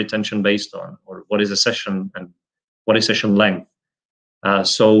event is the retention based on, or what is a session and what is session length.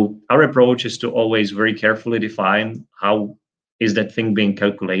 So our approach is to always very carefully define how is that thing being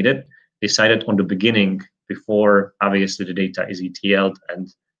calculated, decided on the beginning before obviously the data is ETL'd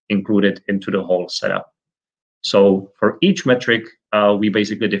and included into the whole setup. So for each metric, we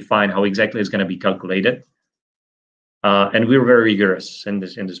basically define how exactly it's going to be calculated. And we're very rigorous in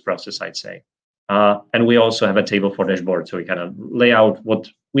this process, I'd say. And we also have a table for dashboard, so we kind of lay out what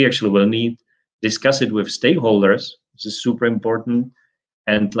we actually will need, discuss it with stakeholders, which is super important,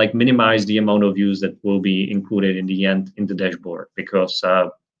 and minimize the amount of views that will be included in the end in the dashboard, because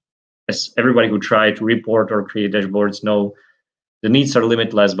as everybody who tried to report or create dashboards know, the needs are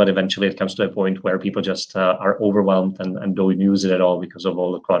limitless, but eventually it comes to a point where people just are overwhelmed and don't use it at all because of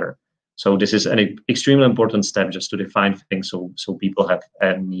all the clutter. So this is an extremely important step, just to define things so people have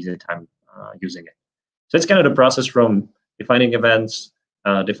an easy time using it. So it's kind of the process from defining events,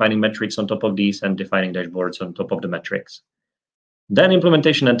 defining metrics on top of these, and defining dashboards on top of the metrics. Then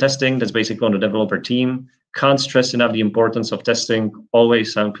implementation and testing, that's basically on the developer team. Can't stress enough the importance of testing.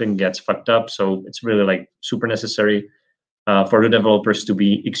 Always something gets fucked up, so it's really super necessary for the developers to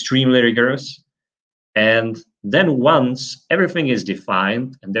be extremely rigorous. And then once everything is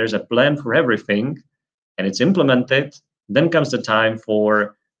defined and there's a plan for everything and it's implemented, then comes the time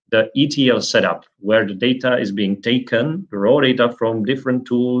for the ETL setup, where the data is being taken, the raw data from different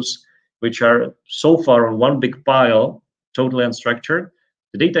tools, which are so far on one big pile, totally unstructured.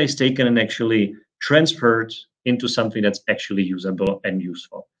 The data is taken and actually transferred into something that's actually usable and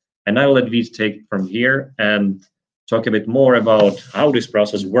useful. And I'll let Vít take from here and talk a bit more about how this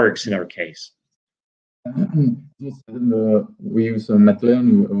process works in our case. We use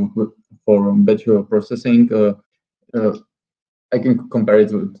Matillion for batch processing. I can compare it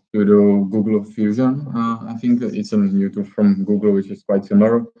to the Google Fusion. I think it's a new tool from Google, which is quite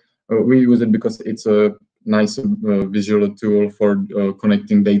similar. We use it because it's a nice visual tool for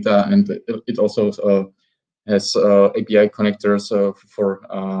connecting data, and it also has API connectors for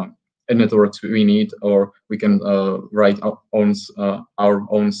networks we need, or we can write our own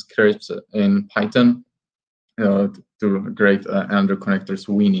scripts in Python to create other connectors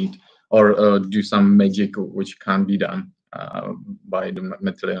we need. or do some magic which can't be done by the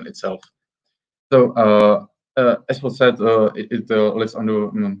Matillion itself. So as was said, it lives on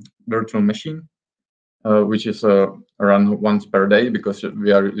the virtual machine, which is run once per day, because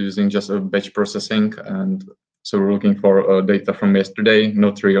we are using just a batch processing, and so we're looking for data from yesterday,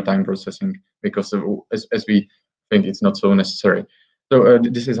 not real-time processing, because as we think it's not so necessary. So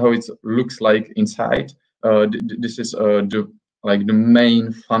this is how it looks like inside. This is the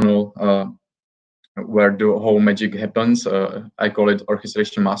main funnel where the whole magic happens. I call it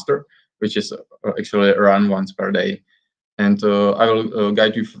orchestration master, which is actually run once per day. And I will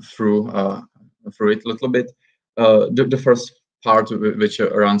guide you through it a little bit. The first part which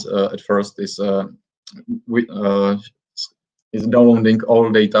runs at first is downloading all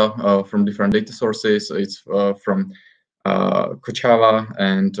data from different data sources. It's from Kochava,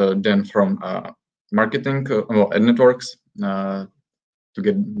 and then from marketing, ad networks, to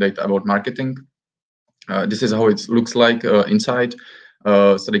get data about marketing. This is how it looks like inside.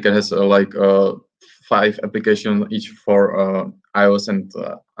 Jelinek has 5 applications, each for iOS and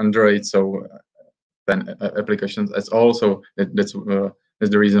Android, so 10 applications as all. So that's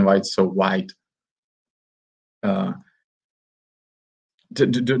the reason why it's so wide.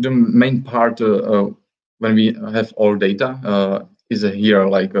 The main part when we have all data is here,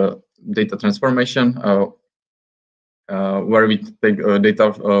 like data transformation, where we take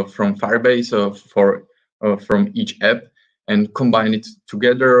data from Firebase from each app and combine it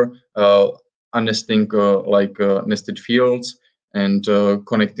together, nesting nested fields, and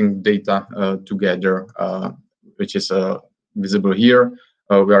connecting data together, which is visible here.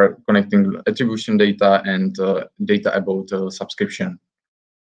 We are connecting attribution data and data about subscription.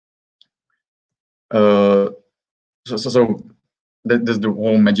 So that's the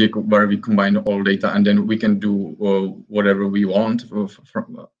whole magic, where we combine all data, and then we can do whatever we want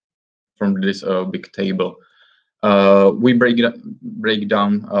from this big table. We break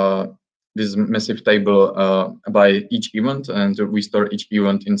down this massive table by each event, and we store each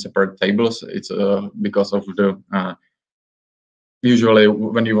event in separate tables. It's because of the usually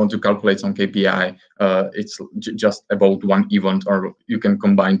when you want to calculate some KPI, it's just about one event, or you can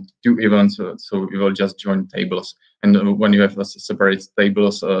combine 2 events, so you will just join tables. And when you have separate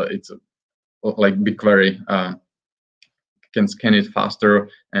tables, it's like BigQuery can scan it faster,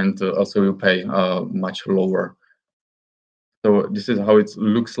 and also you pay much lower. So this is how it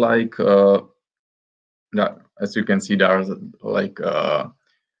looks like. As you can see, there are like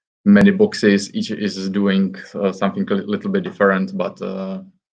many boxes. Each is doing something a little bit different, but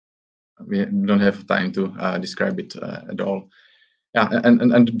we don't have time to describe it at all. Yeah, and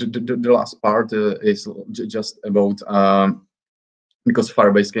the last part is just about because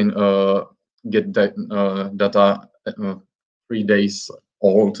Firebase can get data 3 days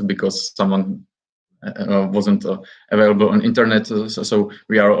old because someone wasn't available on internet, so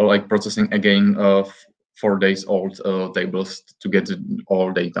we are like processing again 4 days old tables to get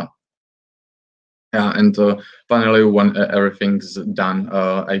all data. And finally, when everything's done,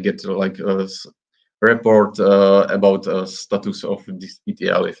 I get like a report about status of this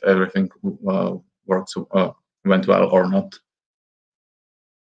ETL, if everything went well or not.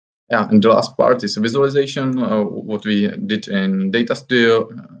 Yeah, and the last part is visualization. What we did in Data Studio,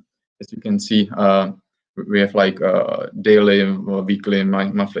 as you can see, we have like daily, weekly,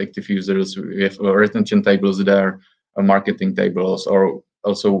 monthly active users. We have retention tables there, marketing tables, or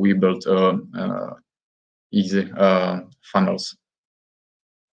also we built easy funnels.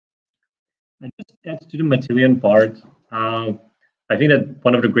 And just add to the Matillion part, I think that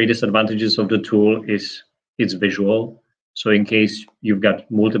one of the greatest advantages of the tool is it's visual. So in case you've got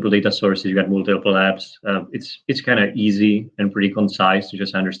multiple data sources, you've got multiple apps, it's kind of easy and pretty concise to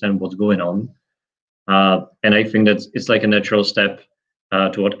just understand what's going on. And I think that it's like a natural step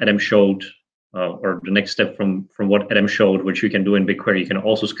to what Adam showed, or the next step from what Adam showed, which you can do in BigQuery. You can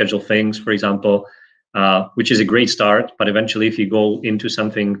also schedule things, for example, which is a great start. But eventually, if you go into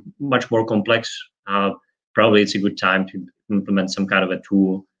something much more complex, probably it's a good time to implement some kind of a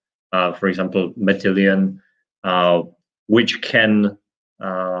tool, for example, Matillion, which can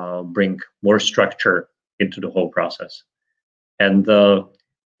bring more structure into the whole process. And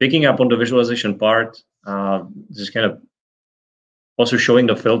picking up on the visualization part, just kind of also showing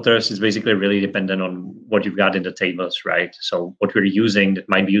the filters is basically really dependent on what you've got in the tables, right? So what we're using that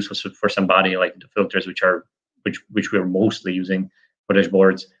might be useful for somebody, like the filters which we're mostly using for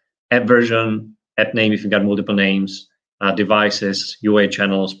dashboards: app version, app name if you've got multiple names, devices, UA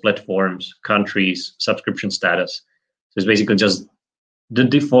channels, platforms, countries, subscription status. So it's basically just the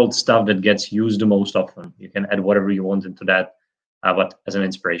default stuff that gets used the most often. You can add whatever you want into that. but as an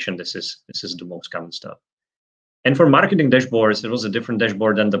inspiration, this is the most common stuff. And for marketing dashboards, it was a different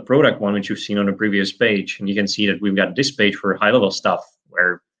dashboard than the product one, which you've seen on the previous page. And you can see that we've got this page for high-level stuff,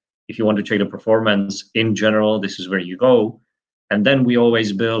 where if you want to check the performance in general, this is where you go. And then we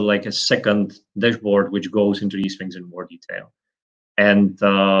always build like a second dashboard, which goes into these things in more detail. And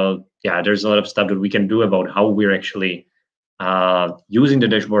yeah, there's a lot of stuff that we can do about how we're actually using the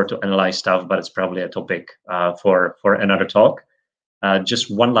dashboard to analyze stuff, but it's probably a topic for another talk. Just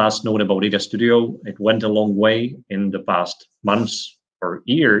one last note about Data Studio. It went a long way in the past months or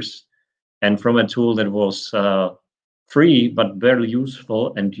years. And from a tool that was free, but barely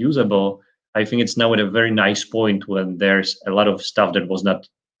useful and usable, I think it's now at a very nice point when there's a lot of stuff that was not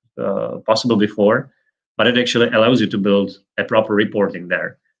possible before, but it actually allows you to build a proper reporting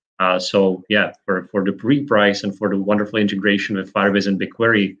there. So yeah, for the free price and for the wonderful integration with Firebase and Big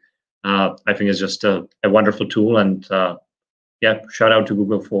Query, I think it's just a wonderful tool. And yeah, shout out to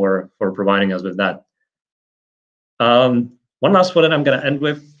Google for providing us with that. One last one that I'm going to end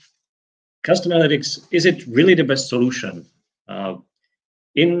with. Custom analytics, is it really the best solution?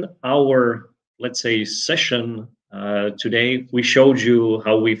 In our, let's say, session today, we showed you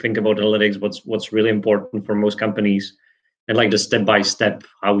how we think about analytics, what's really important for most companies, and like the step-by-step,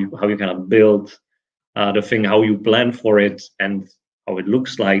 how you kind of build the thing, how you plan for it, and how it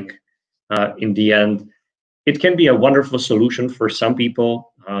looks like in the end. It can be a wonderful solution for some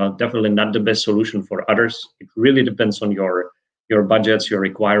people, definitely not the best solution for others. It really depends on your budgets, your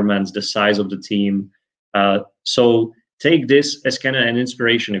requirements, the size of the team. So take this as kind of an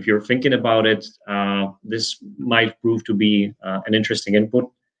inspiration. If you're thinking about it, this might prove to be an interesting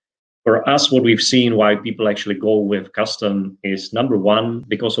input. For us, what we've seen why people actually go with custom is, number one,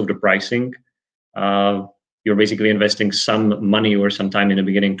 because of the pricing. You're basically investing some money or some time in the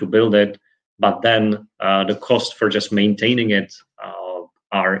beginning to build it, but then the cost for just maintaining it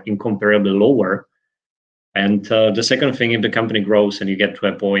are incomparably lower. And the second thing, if the company grows and you get to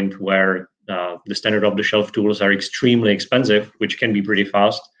a point where the standard off-the-shelf tools are extremely expensive, which can be pretty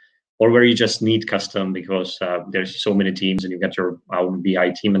fast, or where you just need custom because there's so many teams and you get your own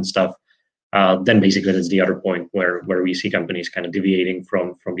BI team and stuff, then basically that's the other point where we see companies kind of deviating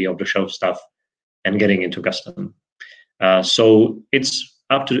from the off-the-shelf stuff and getting into custom. So it's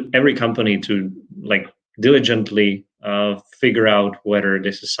up to every company to like diligently figure out whether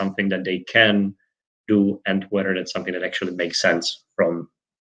this is something that they can do and whether that's something that actually makes sense from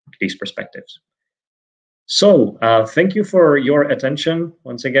these perspectives. So thank you for your attention.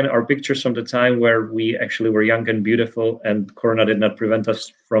 Once again, our pictures from the time where we actually were young and beautiful and Corona did not prevent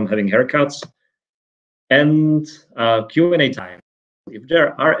us from having haircuts. And Q&A time. If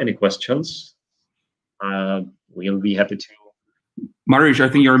there are any questions, we'll be happy to. Mariusz, I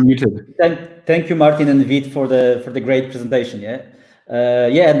think you're muted. Thank you, Martin and Vit, for the great presentation. Yeah,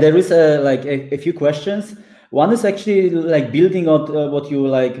 yeah. There is a few questions. One is actually like building on what you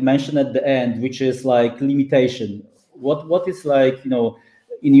like mentioned at the end, which is like limitation. What is like,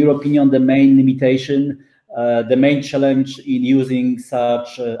 in your opinion, the main limitation, the main challenge in using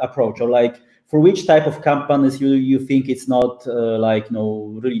such approach, or like for which type of companies you think it's not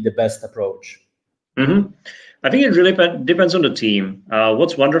really the best approach? Mm-hmm. I think it really depends on the team.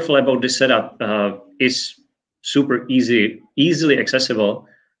 What's wonderful about this setup is super easily accessible.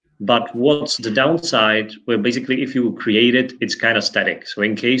 But what's the downside? Well, basically, if you create it, it's kind of static. So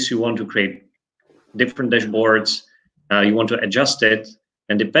in case you want to create different dashboards, you want to adjust it.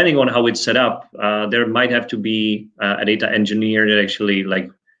 And depending on how it's set up, there might have to be a data engineer that actually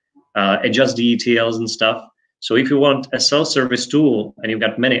adjust the ETLs and stuff. So if you want a self-service tool and you've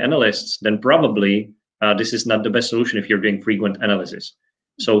got many analysts, then probably this is not the best solution if you're doing frequent analysis.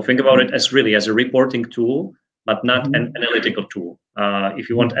 So think about it as really as a reporting tool, but not an analytical tool. If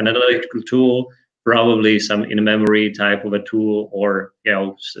you want an analytical tool, probably some in-memory type of a tool, or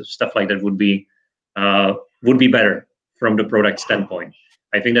stuff like that would be better from the product standpoint.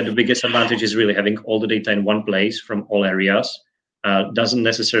 I think that the biggest advantage is really having all the data in one place from all areas. Doesn't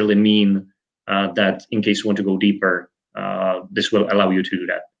necessarily mean that in case you want to go deeper, this will allow you to do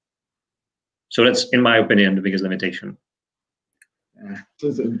that. So that's, in my opinion, the biggest limitation.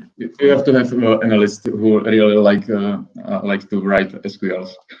 You have to have analysts who really like to write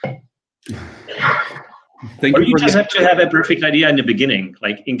SQLs. Or you just have to have a perfect idea in the beginning.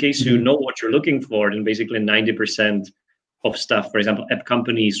 Like in case you know what you're looking for, then basically 90% of stuff, for example, app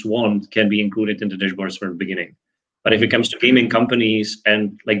companies want can be included in the dashboards from the beginning. But if it comes to gaming companies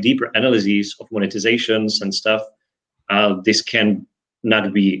and like deeper analyses of monetizations and stuff, this can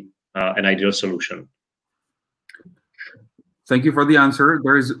not be an ideal solution. Thank you for the answer.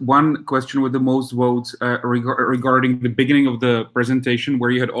 There is one question with the most votes regarding the beginning of the presentation,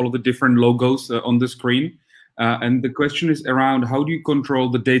 where you had all of the different logos on the screen. And the question is around, how do you control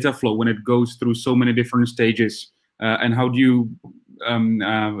the data flow when it goes through so many different stages? And how do you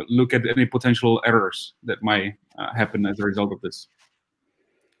look at any potential errors that might happen as a result of this?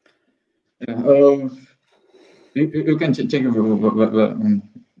 You can check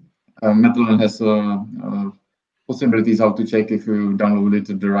Metalon has possibilities how to check if you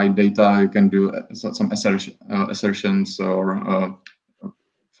downloaded the right data. You can do some assertions or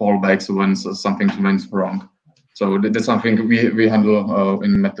fallbacks when something went wrong. So that's something we handle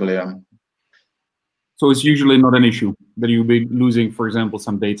in Metalon. So it's usually not an issue that you'll be losing, for example,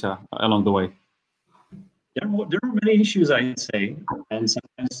 some data along the way. There are many issues, I'd say, and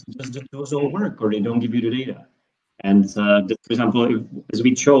sometimes just the tools don't work or they don't give you the data. And for example, as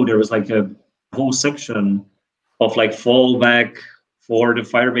we showed, there was like a whole section of like fallback for the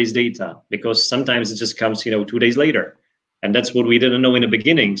Firebase data, because sometimes it just comes, 2 days later. And that's what we didn't know in the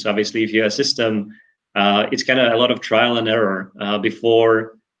beginning. So obviously, if you have a system, it's kind of a lot of trial and error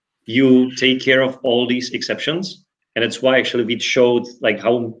before you take care of all these exceptions. And that's why actually we showed like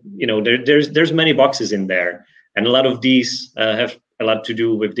how, there's many boxes in there. And a lot of these have a lot to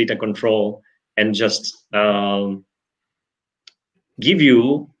do with data control and just give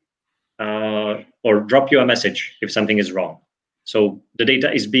you or drop you a message if something is wrong. So the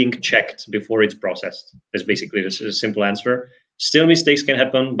data is being checked before it's processed. That's basically a simple answer. Still mistakes can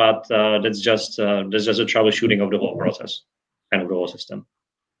happen, but that's just a troubleshooting of the whole process and of the whole system.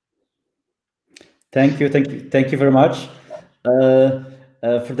 Thank you very much for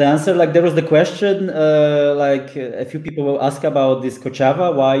the answer. Like there was the question, like a few people will ask about this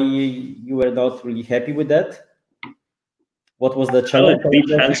Kochava, why you were not really happy with that. What was the challenge?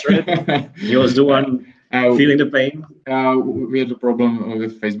 Answer it. He was the one feeling the pain. We had a problem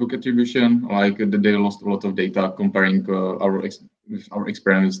with Facebook attribution. Like they lost a lot of data comparing our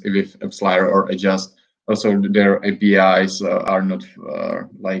experience with AppSlider or Adjust. Also, their APIs are not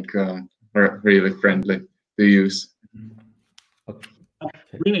really friendly to use. Okay.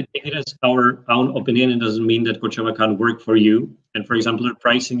 Really take it as our own opinion. It doesn't mean that Kochava can't work for you. And for example, their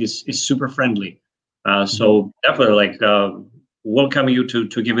pricing is super friendly. So definitely welcome you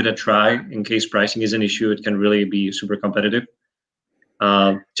to give it a try. In case pricing is an issue, it can really be super competitive.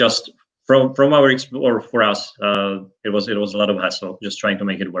 Just from our or for us, it was a lot of hassle just trying to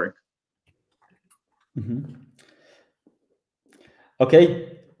make it work.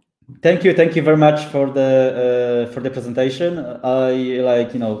 Okay, thank you very much for the presentation.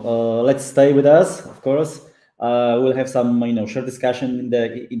 Let's stay with us, of course. We'll have some short discussion in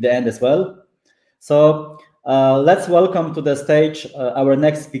the end as well. So let's welcome to the stage our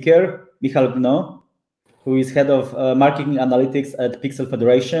next speaker, Michal Gno, who is head of marketing analytics at Pixel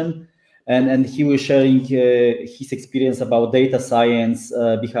Federation, and he will sharing his experience about data science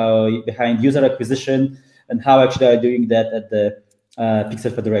behind user acquisition and how actually are doing that at the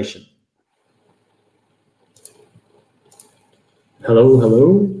Pixel Federation.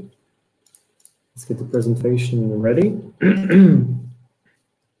 Hello. Let's get the presentation ready.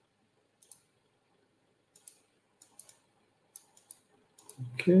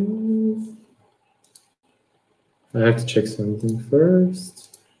 Okay. I have to check something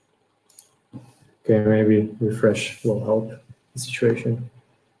first. Okay, maybe refresh will help the situation.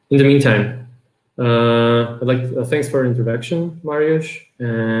 In the meantime, I'd like to, thanks for introduction, Mariusz,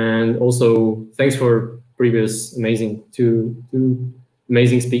 and also thanks for previous two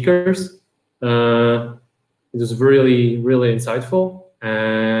amazing speakers. It was really insightful,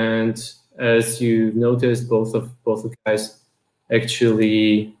 and as you noticed, both of the guys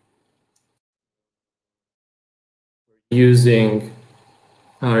actually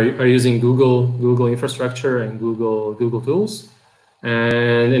are using Google infrastructure and Google tools.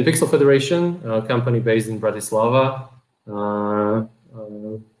 And in Pixel Federation, a company based in Bratislava,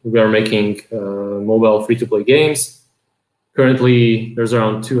 we are making mobile free-to-play games. Currently, there's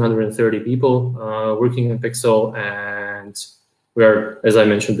around 230 people working in Pixel, and we are, as I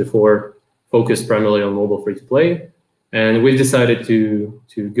mentioned before, focused primarily on mobile free-to-play. And we decided to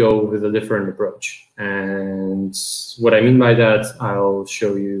go with a different approach. And what I mean by that, I'll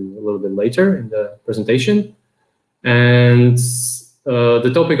show you a little bit later in the presentation. And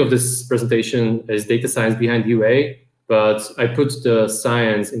the topic of this presentation is data science behind UA, but I put the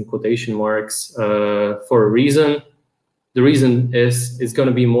science in quotation marks for a reason. The reason is it's going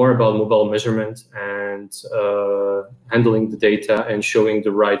to be more about mobile measurement and handling the data and showing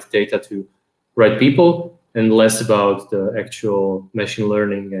the right data to right people, and less about the actual machine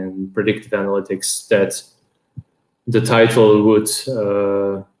learning and predictive analytics that the title would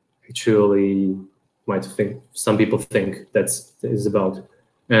actually might think some people think that is about.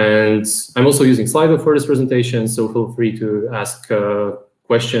 And I'm also using Slido for this presentation, so feel free to ask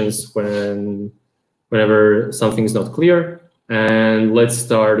questions whenever something is not clear. And let's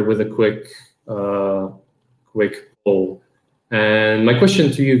start with a quick poll. And my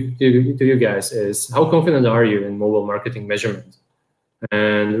question to you guys is, how confident are you in mobile marketing measurement?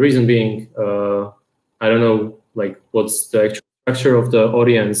 And the reason being, I don't know, like, what's the actual structure of the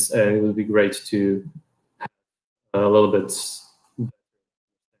audience, and it would be great to have a little bit.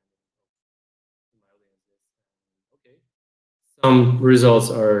 Okay. Some results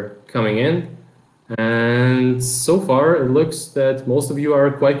are coming in, and so far it looks that most of you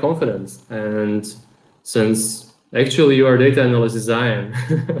are quite confident. And since actually you are data analysts as I am,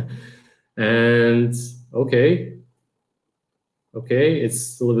 and okay,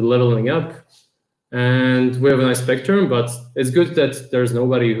 it's a little bit leveling up. And we have a nice spectrum, but it's good that there's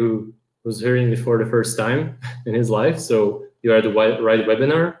nobody who's hearing it for the first time in his life. So you are at the right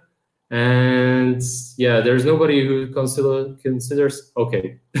webinar. And yeah, there's nobody who considers,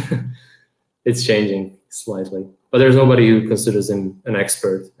 okay, it's changing slightly, but there's nobody who considers him an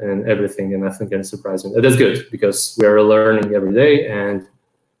expert in everything, and nothing can surprise me. That's good, because we are learning every day, and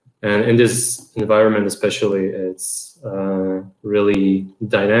in this environment especially, it's really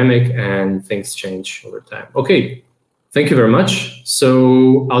dynamic and things change over time. Okay, thank you very much.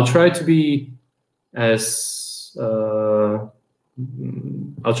 So I'll try to be as I'll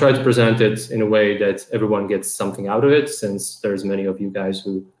try to present it in a way that everyone gets something out of it, since there's many of you guys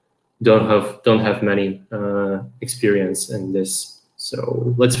who don't have many experience in this.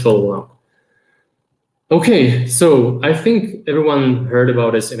 So let's follow along. Okay, so I think everyone heard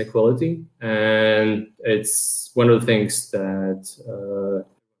about this inequality, and it's one of the things that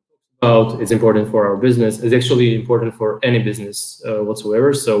it's important for our business. It's actually important for any business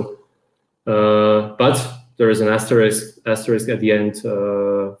whatsoever. So, but there is an asterisk at the end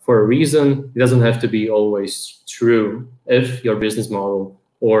for a reason. It doesn't have to be always true if your business model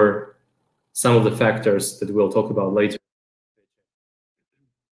or some of the factors that we'll talk about later.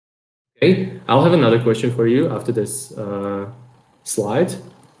 Okay, I'll have another question for you after this slide.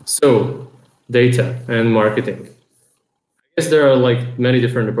 So, data and marketing. I guess there are like many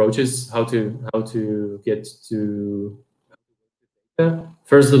different approaches how to get to data.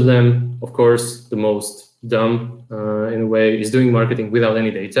 First of them, of course, the most dumb in a way, is doing marketing without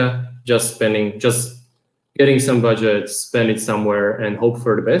any data, just getting some budget, spend it somewhere, and hope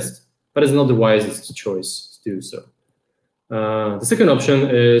for the best. But it's not the wisest choice to do so. The second option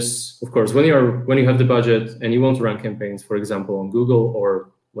is, of course, when you have the budget and you want to run campaigns, for example, on Google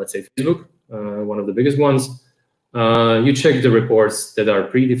or let's say Facebook, one of the biggest ones, you check the reports that are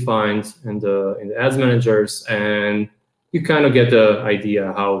predefined in the ads managers, and you kind of get the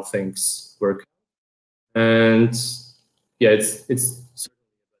idea how things work. And yeah, it's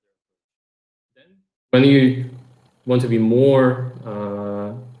when you want to be more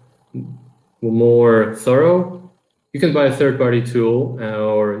thorough, you can buy a third-party tool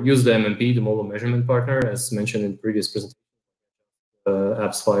or use the MMP, the mobile measurement partner, as mentioned in previous presentation,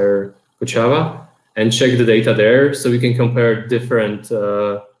 AppsFlyer, Kochava, and check the data there, so we can compare different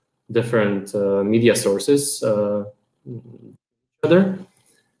media sources each other.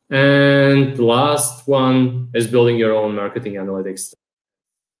 And the last one is building your own marketing analytics.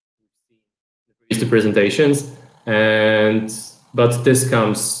 The presentations, but this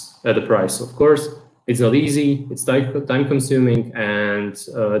comes at a price, of course. It's not easy, it's time consuming, and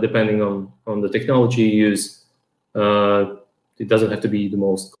depending on the technology you use, it doesn't have to be the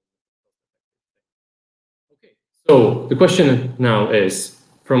most. Okay, so the question now is,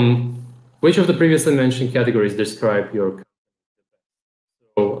 from which of the previously mentioned categories describe your company?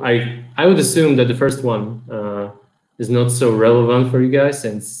 So I would assume that the first one is not so relevant for you guys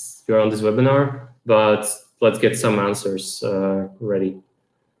since you're on this webinar, but let's get some answers ready.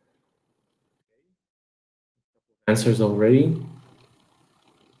 Answers already.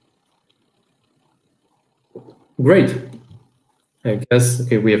 Great. I guess,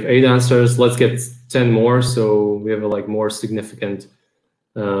 okay, we have 8 answers. Let's get 10 more, so we have a more significant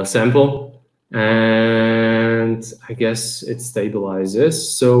sample. And I guess it stabilizes.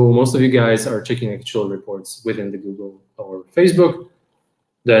 So most of you guys are checking actual reports within the Google or Facebook.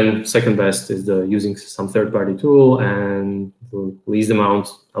 Then second best is using some third-party tool, and the least amount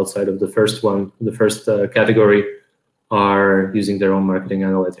outside of the first one, the first category, are using their own marketing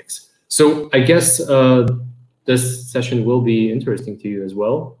analytics. So I guess this session will be interesting to you as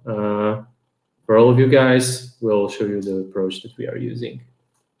well. For all of you guys, we'll show you the approach that we are using.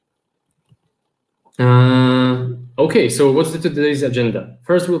 Okay, so what's today's agenda?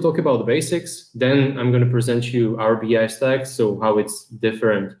 First, we'll talk about the basics. Then I'm going to present you our BI stack, so how it's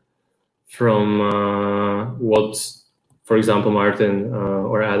different from what, for example, Martin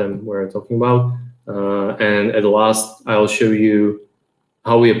or Adam were talking about. And at the last, I'll show you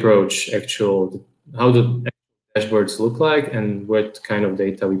how we approach how the dashboards look like and what kind of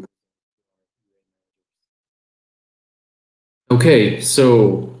data we. Okay,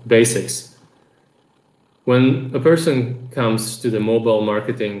 so basics. When a person comes to the mobile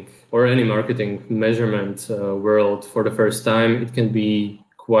marketing or any marketing measurement world for the first time, it can be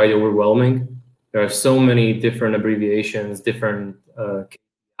quite overwhelming. There are so many different abbreviations, different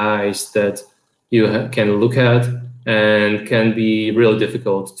KPIs that you can look at, and can be really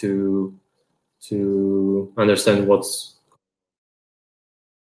difficult to understand what's.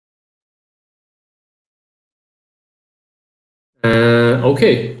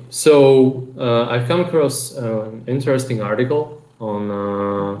 Okay, so I've come across an interesting article on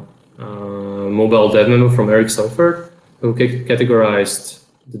mobile dev memo from Eric Seufert, who categorized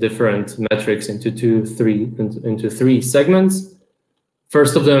the different metrics into three segments.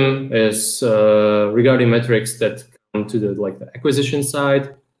 First of them is regarding metrics that come to the acquisition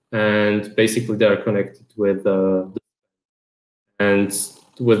side, and basically they are connected with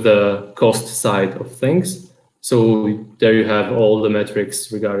the cost side of things. So there you have all the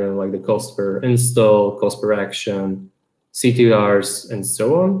metrics regarding the cost per install, cost per action, CTRs, and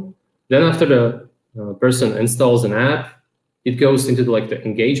so on. Then after the person installs an app, it goes into the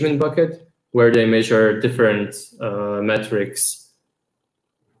engagement bucket, where they measure different metrics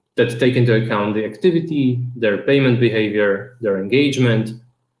that take into account the activity, their payment behavior, their engagement.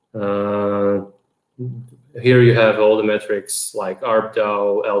 Here you have all the metrics like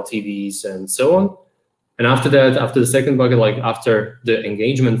ARPDAU, LTVs, and so on. And after that, after the second bucket, after the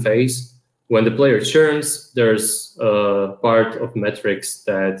engagement phase, when the player churns, there's a part of metrics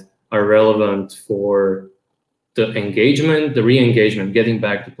that are relevant for the engagement, the re-engagement, getting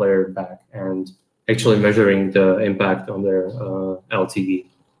back the player back, and actually measuring the impact on their LTV.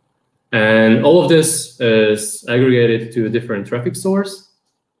 And all of this is aggregated to a different traffic source.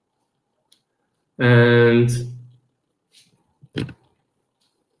 And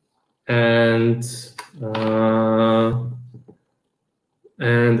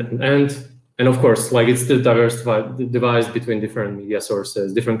of course, it's the diversified device between different media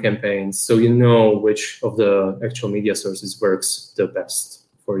sources, different campaigns, so you know which of the actual media sources works the best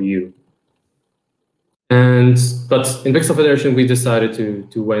for you. But in Pixel Federation, we decided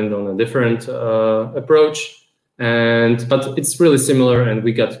to went on a different approach, but it's really similar, and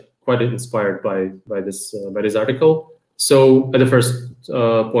we got quite inspired by this article. So at the first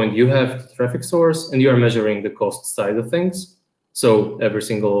point, you have the traffic source, and you are measuring the cost side of things. So every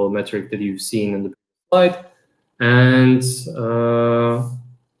single metric that you've seen in the slide, and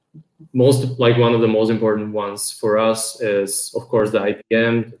one of the most important ones for us is, of course, the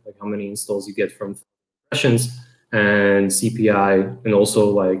IPM, how many installs you get from impressions, and CPI, and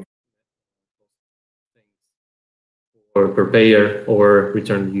also or per payer or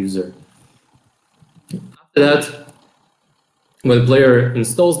return user. After that, when the player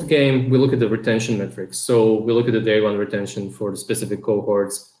installs the game, we look at the retention metrics. So we look at the day one retention for the specific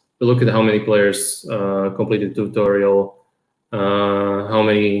cohorts. We look at how many players completed tutorial, how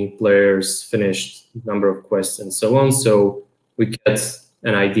many players finished, number of quests, and so on. So we get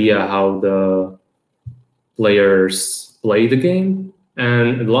an idea how the players play the game.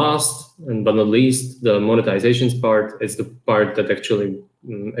 And last, but not least, the monetizations part is the part that actually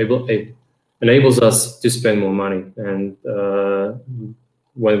enables us to spend more money. And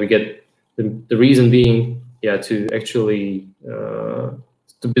when we get the reason being, to actually the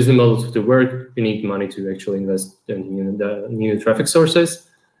business model to work, we need money to actually invest in the new traffic sources,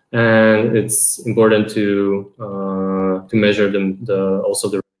 and it's important to measure them.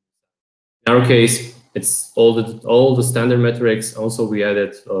 In our case, it's all the standard metrics. Also, we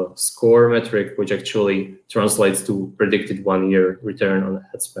added a score metric, which actually translates to predicted 1 year return on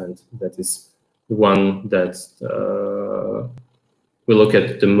ad spend. That is the one that we look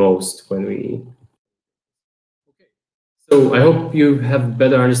at the most when we. So I hope you have a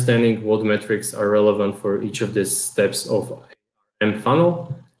better understanding what metrics are relevant for each of these steps of M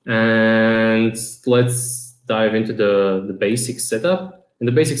funnel. And let's dive into the basic setup. And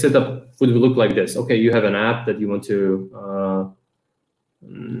the basic setup would look like this. Okay, you have an app that you want to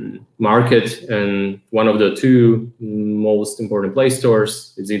market in one of the two most important Play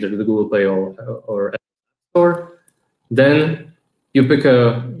stores. It's either the Google Play or App Store. Then you pick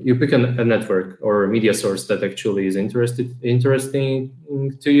a network or a media source that actually is interesting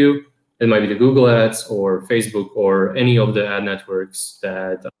to you, It might be the Google Ads or Facebook or any of the ad networks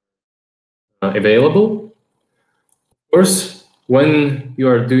that are available. Of course, when you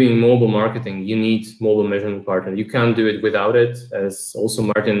are doing mobile marketing, you need mobile measurement partner. You can't do it without it. As also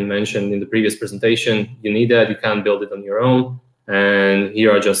Martin mentioned in the previous presentation, you need that. You can't build it on your own. And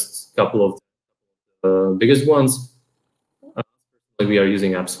here are just a couple of the biggest ones. We are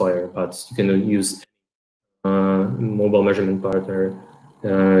using AppsFlyer, but you can use mobile measurement partner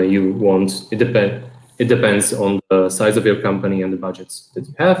you want. It depends on the size of your company and the budgets that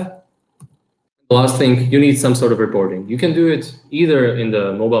you have. The last thing, you need some sort of reporting. You can do it either in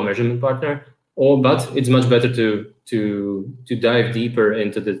the mobile measurement partner, but it's much better to dive deeper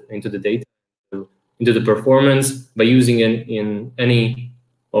into the data, into the performance by using it in any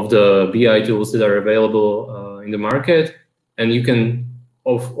of the BI tools that are available in the market. And you can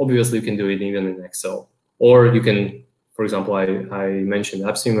obviously you can do it even in Excel, or you can, for example, I mentioned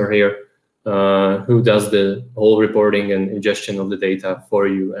AppStreamer here, who does the whole reporting and ingestion of the data for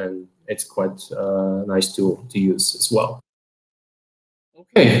you, and it's quite a nice tool to use as well.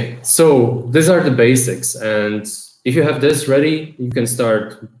 Okay, so these are the basics, and if you have this ready, you can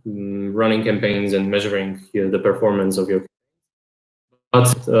start running campaigns and measuring the performance of your.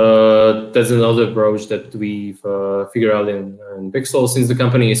 But that's another approach that we've figured out in Pixel. Since the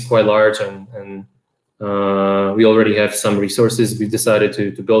company is quite large and we already have some resources, we decided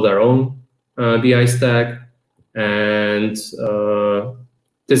to build our own BI stack, and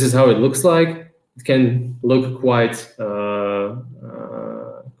this is how it looks like. It can look quite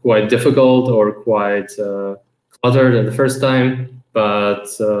difficult or quite cluttered at the first time, but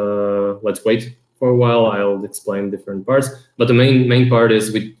let's wait for a while. I'll explain different parts. But the main part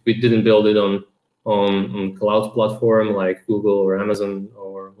is we didn't build it on cloud platform like Google or Amazon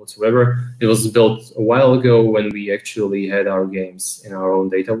or whatsoever. It was built a while ago when we actually had our games in our own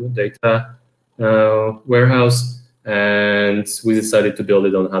data warehouse, and we decided to build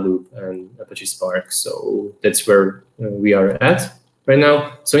it on Hadoop and Apache Spark. So that's where we are at right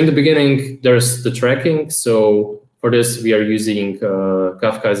now. So in the beginning, there's the tracking. So for this, we are using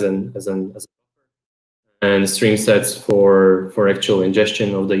Kafka and stream sets for actual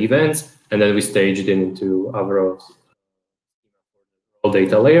ingestion of the events, and then we staged it into our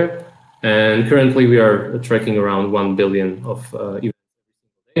data layer. And currently, we are tracking around 1 billion of events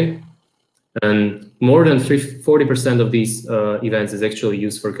every single day. And more than 40% of these events is actually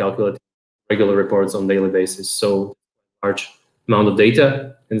used for calculating regular reports on a daily basis. So large amount of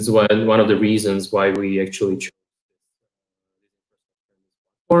data, and it's one of the reasons why we actually chose this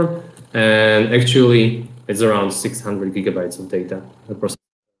platform. And actually, it's around 600 gigabytes of data.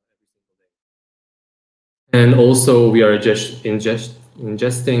 And also, we are just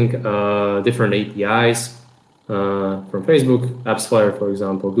ingesting different APIs from Facebook, AppsFlyer, for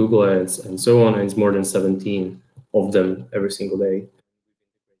example, Google Ads, and so on. And it's more than 17 of them every single day,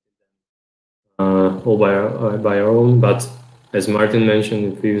 all by our own. But as Martin mentioned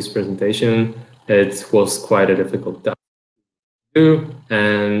in the previous presentation, it was quite a difficult task to do,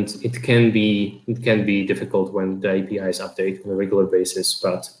 and it can be difficult when the APIs update on a regular basis.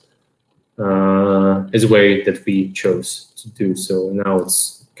 But it's a way that we chose to do so. And now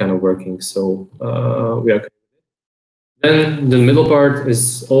it's kind of working. So we are. Then the middle part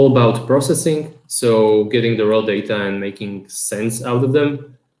is all about processing, so getting the raw data and making sense out of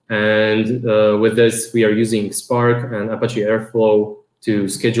them. And with this, we are using Spark and Apache Airflow to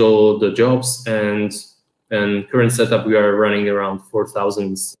schedule the jobs. And current setup, we are running around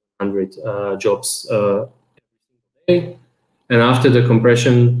 4,100 jobs every day. And after the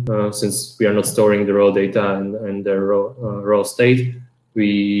compression, since we are not storing the raw data and the raw state,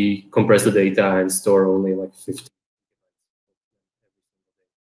 we compress the data and store only like 50.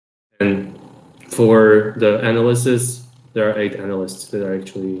 And for the analysis, there are 8 analysts that are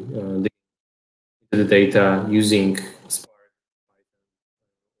actually digging into the data using Spark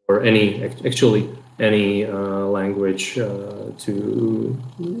or any language to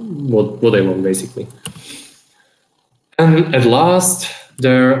what they want, basically. And at last,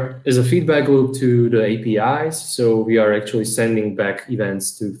 there is a feedback loop to the APIs. So we are actually sending back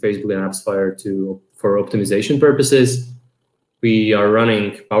events to Facebook and AppsFlyer for optimization purposes. We are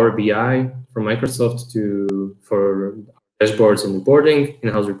running Power BI from Microsoft for dashboards and reporting,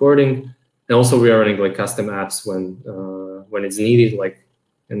 in-house reporting, and also we are running like custom apps when it's needed, like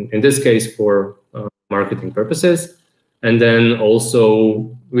in this case for marketing purposes. And then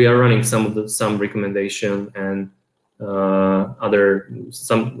also we are running some recommendation and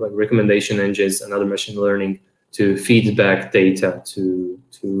some recommendation engines and other machine learning to feed back data to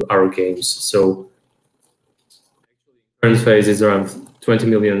our games. So current phase is around 20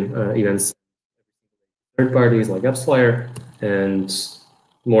 million events. Third parties like AppsFlyer, and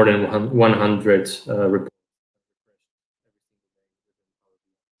more than 100 reports.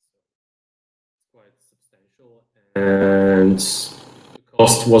 Quite substantial, and the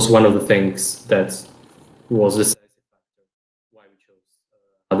cost was one of the things that was the decisive factor why we chose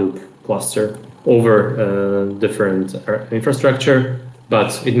Hadoop cluster over different infrastructure,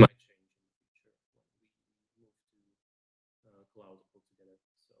 but it might change in the future. Cloud altogether,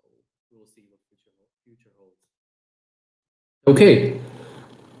 so we'll see what future holds. Okay.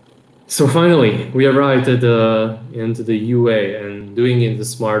 So finally, we arrived at into the UA and doing it the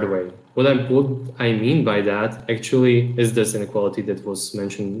smart way. What I mean by that actually is this inequality that was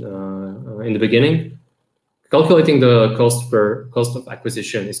mentioned in the beginning. Calculating the cost of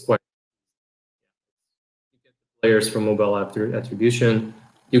acquisition is quite. You get the players from mobile attribution.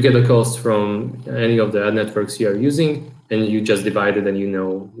 You get the cost from any of the ad networks you are using, and you just divide it, and you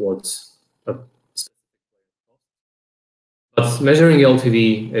know what a But measuring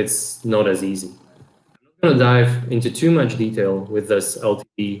LTV, it's not as easy. I'm not going to dive into too much detail with this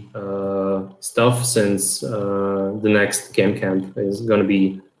LTV stuff, since the next GameCamp is going to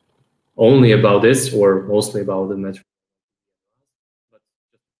be only about this, or mostly about the metric.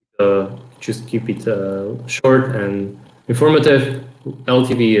 But just keep it short and informative.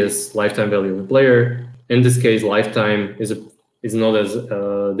 LTV is lifetime value of the player. In this case, lifetime is not as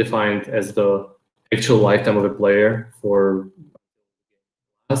defined as the actual lifetime of a player for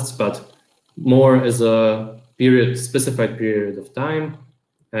lasts, but more as a specified period of time.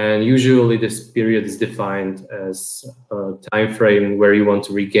 And usually this period is defined as a time frame where you want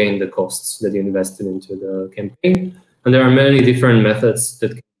to regain the costs that you invested into the campaign. And there are many different methods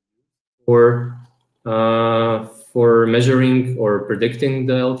that for measuring or predicting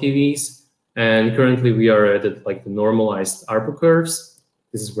the LTVs. And currently we are at like the normalized ARPU curves.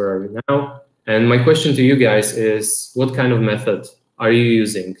 This is where are we now? And my question to you guys is, what kind of method are you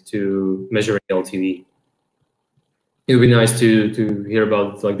using to measure LTV? It would be nice to hear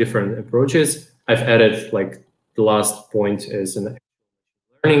about like different approaches. I've added like the last point is an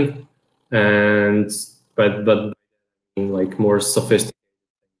learning, and but like more sophisticated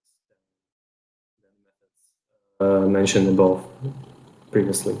methods mentioned above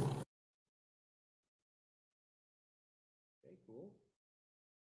previously. Okay, cool.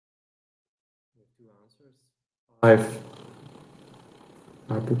 We have 2 answers. 5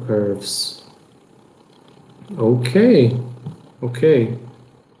 ARPU curves. Okay.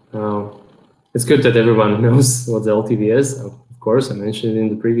 It's good that everyone knows what the LTV is. Of course, I mentioned it in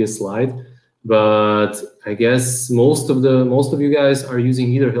the previous slide, but I guess most of you guys are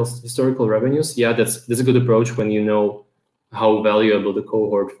using either historical revenues. Yeah, that's a good approach when you know how valuable the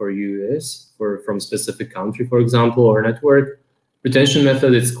cohort for you is from specific country, for example, or network. Retention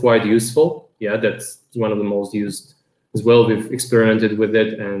method is quite useful. Yeah, that's one of the most used as well. We've experimented with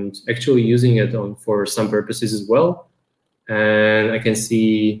it and actually using it for some purposes as well. And I can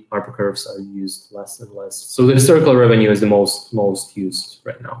see ARPU curves are used less and less. So the historical revenue is the most used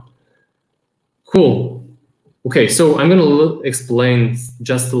right now. Cool. Okay, so I'm going to explain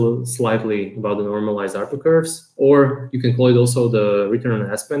just slightly about the normalized ARPU curves, or you can call it also the return on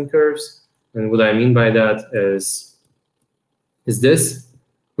ad spend curves. And what I mean by that is this.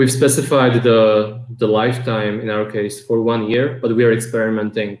 We've specified the lifetime in our case for 1 year, but we are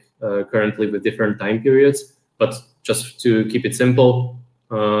experimenting currently with different time periods. But just to keep it simple,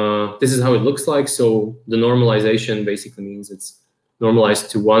 this is how it looks like. So the normalization basically means it's normalized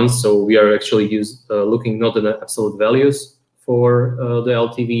to 1. So we are actually looking not at the absolute values for the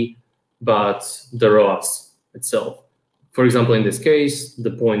LTV, but the ROAS itself. For example, in this case,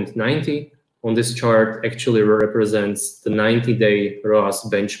 the 0.90 on this chart actually represents the 90-day ROAS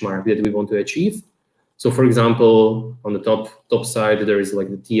benchmark that we want to achieve. So for example, on the top side, there is like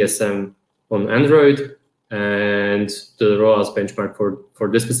the TSM on Android, and the ROAS benchmark for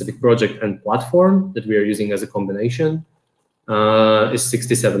this specific project and platform that we are using as a combination is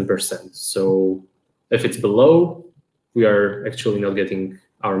 67%. So if it's below, we are actually not getting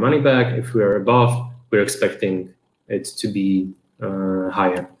our money back. If we are above, we're expecting it to be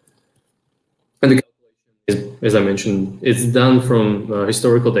higher. And the calculation is, as I mentioned, it's done from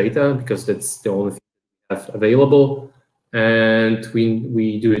historical data because that's the only thing we have available. And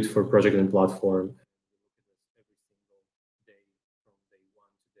we do it for project and platform.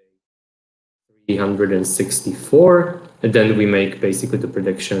 364, and then we make basically the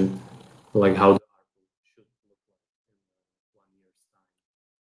prediction, like how the ARPU should look like in 1 year's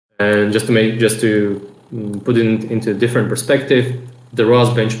time. And just to put it into a different perspective, the ROAS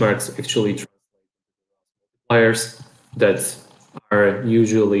benchmarks actually translate multipliers that are are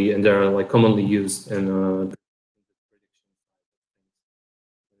usually, and they're like commonly used in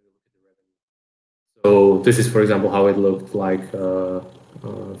so this is, for example, how it looked like for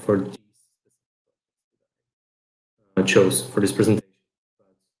chose for this presentation.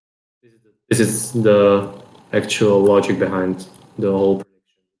 This is the actual logic behind the whole prediction.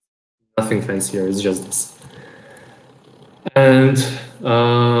 Nothing fancier, it's just this. And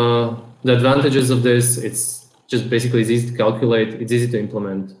the advantages of this, it's just basically it's easy to calculate, it's easy to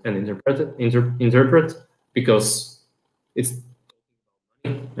implement and interpret because it's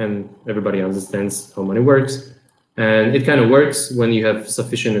and everybody understands how money works. And it kind of works when you have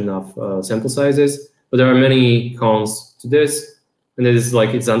sufficient enough sample sizes, but there are many cons to this. And it is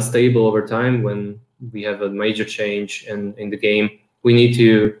like it's unstable over time. When we have a major change in the game, we need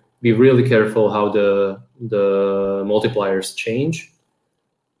to be really careful how the multipliers change.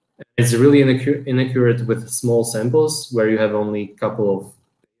 It's really inaccurate with small samples where you have only a couple of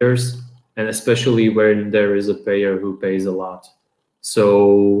payers, and especially when there is a payer who pays a lot.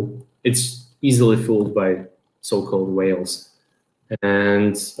 So it's easily fooled by so-called whales.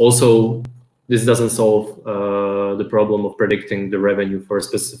 And also, this doesn't solve the problem of predicting the revenue for a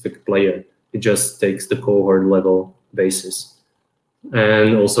specific player. It just takes the cohort level basis.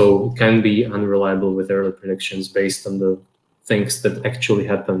 And also can be unreliable with early predictions based on the things that actually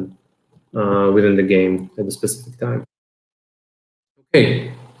happen within the game at a specific time.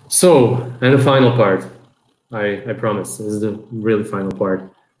 Okay, so, and the final part, I promise, this is the really final part.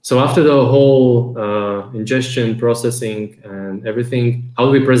 So after the whole ingestion, processing, and everything, how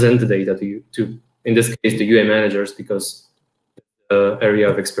do we present the data to in this case, the UA managers, because the area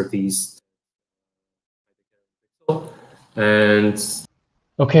of expertise. And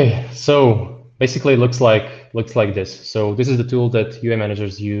okay, so basically it looks like this. So this is the tool that UA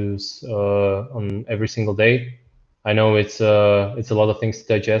managers use on every single day. I know it's a lot of things to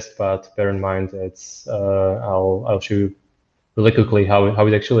digest, but bear in mind it's I'll show you really quickly how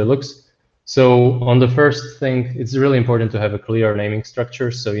it actually looks. So on the first thing, it's really important to have a clear naming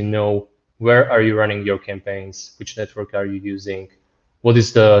structure, so you know where are you running your campaigns, which network are you using, what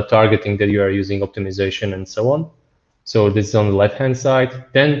is the targeting that you are using, optimization, and so on. So this is on the left-hand side.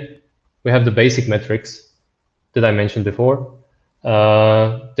 Then we have the basic metrics that I mentioned before,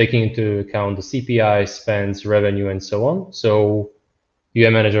 taking into account the CPI, spends, revenue, and so on. So UA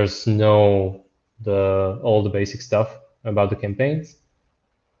managers know all the basic stuff about the campaigns.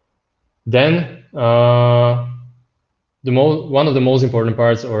 Then one of the most important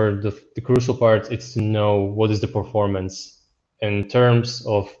parts, or the crucial part, is to know what is the performance in terms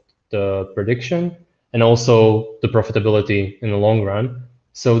of the prediction and also the profitability in the long run.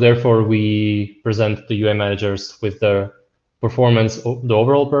 So therefore, we present the UA managers with the performance, the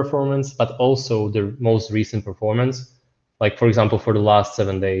overall performance, but also the most recent performance, like for example, for the last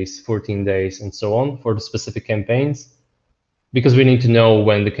 7 days, 14 days, and so on for the specific campaigns, because we need to know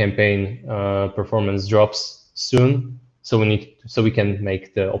when the campaign performance drops soon. So we can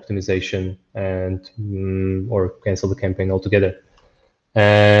make the optimization and or cancel the campaign altogether.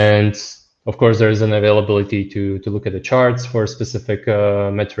 And of course, there is an availability to look at the charts for specific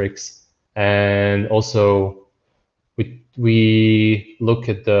metrics, and also we look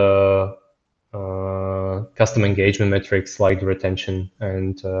at the custom engagement metrics like the retention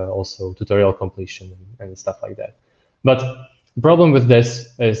and also tutorial completion and stuff like that. But the problem with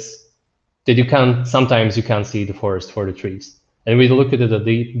this is that sometimes you can't see the forest for the trees. And we look at it at a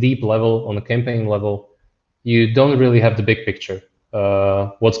deep level, on a campaign level, you don't really have the big picture,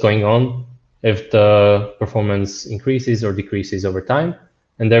 what's going on, if the performance increases or decreases over time.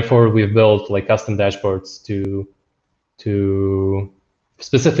 And therefore, we've built like custom dashboards to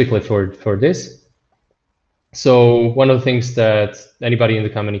specifically for this. So one of the things that anybody in the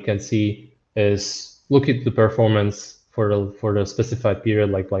company can see is look at the performance for the specified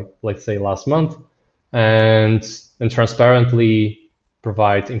period, like let's say last month, and transparently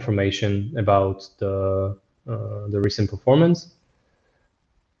provide information about the recent performance.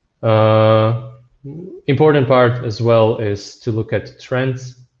 Important part as well is to look at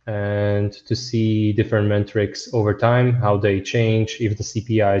trends and to see different metrics over time, how they change, if the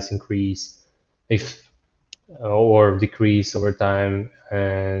CPIs increase, or decrease over time,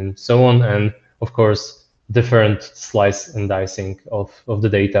 and so on. And of course, different slice and dicing of the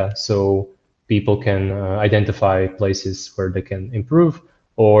data, so people can identify places where they can improve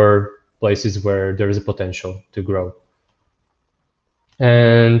or places where there is a potential to grow.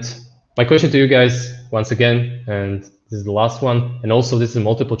 And my question to you guys, once again, and this is the last one, and also this is a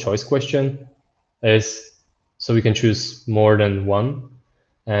multiple choice question, is so we can choose more than one.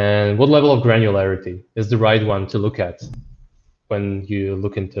 And what level of granularity is the right one to look at when you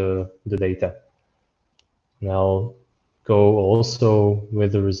look into the data. And I'll go also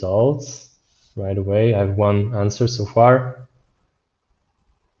with the results right away. I have one answer so far.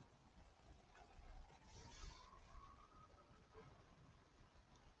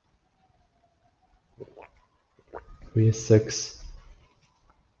 Three, 6.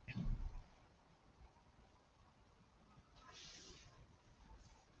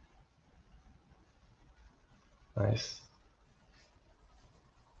 Nice.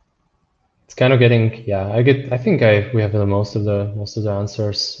 It's kind of getting, yeah. I think we have most of the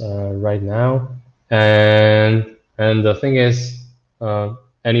answers right now, and the thing is,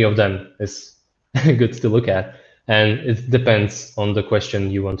 any of them is good to look at, and it depends on the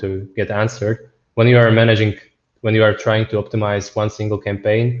question you want to get answered. When you are trying to optimize one single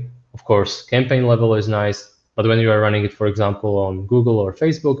campaign, of course, campaign level is nice, but when you are running it, for example, on Google or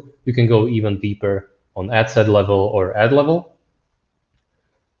Facebook, you can go even deeper on ad set level or ad level.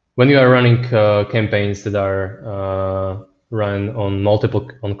 When you are running campaigns that are run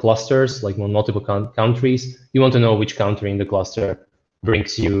on clusters, like on multiple countries, you want to know which country in the cluster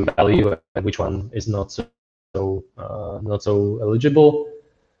brings you value and which one is not so eligible.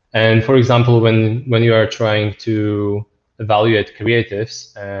 And for example, when you are trying to evaluate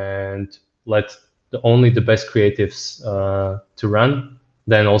creatives and let only the best creatives to run,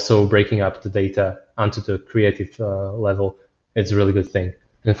 then also breaking up the data onto the creative level, it's a really good thing.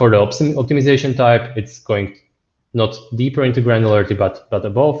 And for the optimization type, it's going not deeper into granularity, but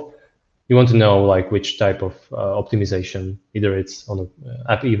above. You want to know like which type of optimization, either it's on an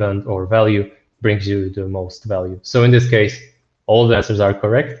app event or value, brings you the most value. So in this case, all the answers are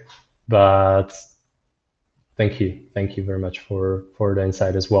correct, but thank you very much for the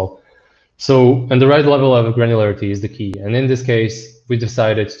insight as well. So, and the right level of granularity is the key. And in this case, we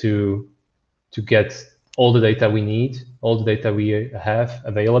decided to get all the data we need, all the data we have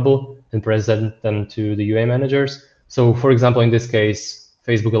available, and present them to the UA managers. So for example, in this case,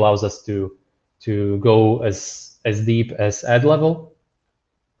 Facebook allows us to go as deep as ad level.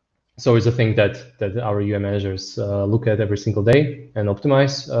 So it's a thing that our UA managers look at every single day and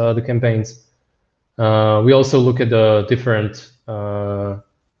optimize the campaigns. We also look at the different,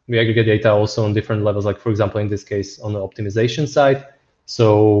 we aggregate data also on different levels, like for example, in this case, on the optimization side.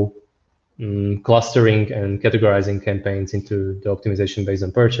 So clustering and categorizing campaigns into the optimization based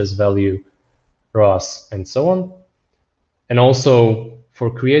on purchase, value, ROAS, and so on. And also for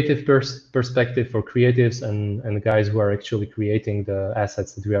creative perspective, for creatives and the guys who are actually creating the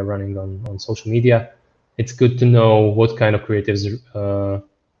assets that we are running on social media, it's good to know what kind of creatives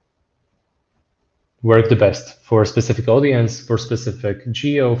work the best for a specific audience, for specific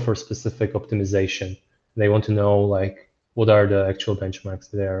geo, for specific optimization. They want to know like what are the actual benchmarks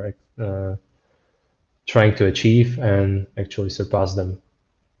they are trying to achieve and actually surpass them.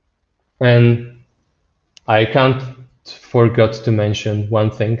 And I can't forget to mention one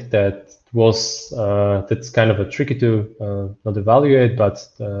thing that was that's kind of a tricky to not evaluate, but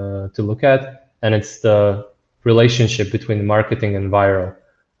to look at, and it's the relationship between marketing and viral.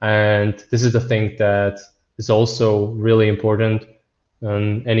 And this is the thing that is also really important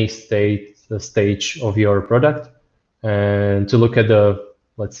on any stage of your product, and to look at the,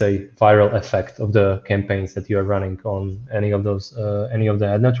 let's say, viral effect of the campaigns that you are running on any of those, any of the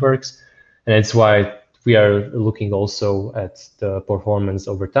ad networks. And it's why we are looking also at the performance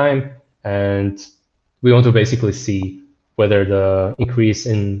over time. And we want to basically see whether the increase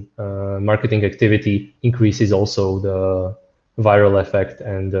in marketing activity increases also the viral effect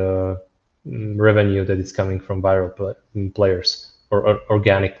and the revenue that is coming from viral players or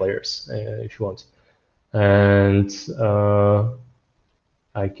organic players, if you want. And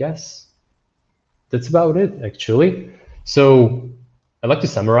I guess that's about it, actually. So I'd like to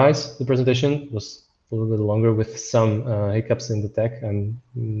summarize the presentation. It was a little bit longer with some hiccups in the tech. I'm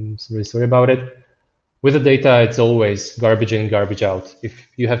really sorry about it. With the data, it's always garbage in, garbage out. If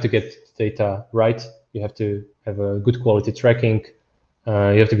you have to get data right, you have to have a good quality tracking.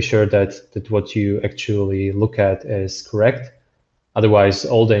 You have to be sure that what you actually look at is correct. Otherwise,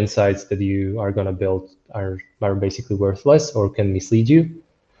 all the insights that you are going to build are basically worthless or can mislead you.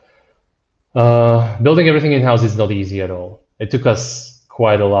 Building everything in-house is not easy at all. It took us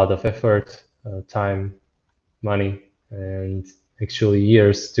quite a lot of effort, time, money, and actually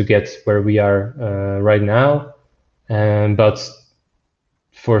years to get where we are right now. But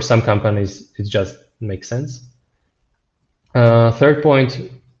for some companies, it just makes sense. Third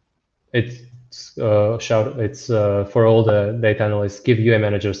point, it's for all the data analysts, give UA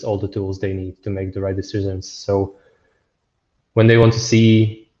managers all the tools they need to make the right decisions. So when they want to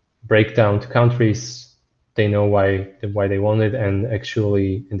see breakdown to countries, they know why they want it, and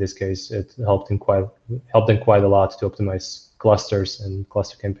actually in this case it helped them quite a lot to optimize clusters and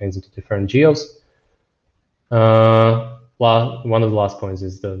cluster campaigns into different geos. One of the last points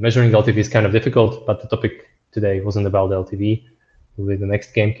is the measuring LTV is kind of difficult, but the topic today wasn't about LTV. With the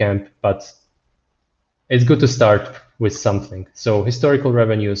next GameCamp, but it's good to start with something. So historical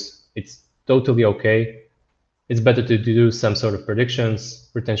revenues, it's totally okay. It's better to do some sort of predictions.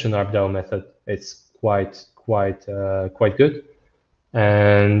 Retention ARPDAU method, it's quite good,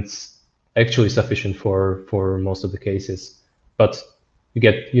 and actually sufficient for most of the cases. But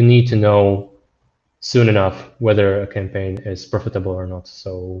you need to know soon enough whether a campaign is profitable or not.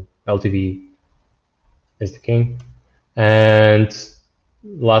 So LTV is the king. And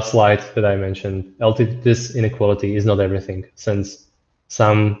last slide that I mentioned, this inequality is not everything, since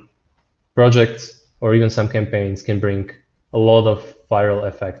some projects or even some campaigns can bring a lot of viral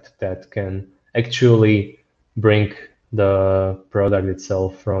effect that can actually bring the product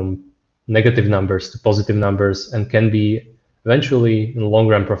itself from negative numbers to positive numbers, and can be eventually in the long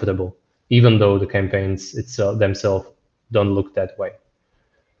run profitable, even though the campaigns themselves don't look that way.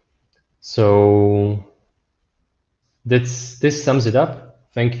 So this sums it up.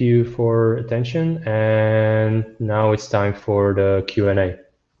 Thank you for attention, and now it's time for the Q&A.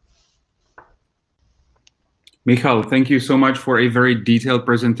 Michal, thank you so much for a very detailed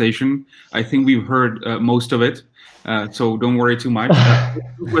presentation. I think we've heard most of it, so don't worry too much.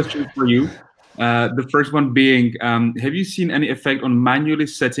 Two questions for you. The first one being, have you seen any effect on manually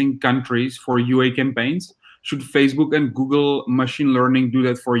setting countries for UA campaigns? Should Facebook and Google machine learning do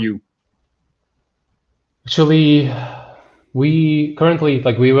that for you? Actually, we currently,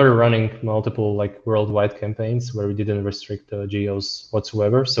 we were running multiple worldwide campaigns where we didn't restrict the geos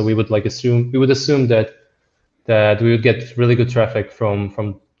whatsoever. So we would assume that we would get really good traffic from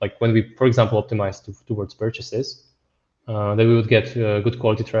when we, for example, optimized towards purchases, that we would get good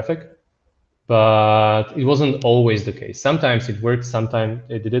quality traffic. But it wasn't always the case. Sometimes it worked, sometimes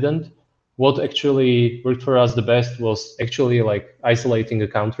it didn't. What actually worked for us the best was actually isolating a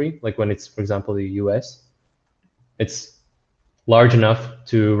country, like when it's, for example, the US. It's large enough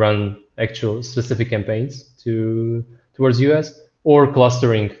to run actual specific campaigns towards US, or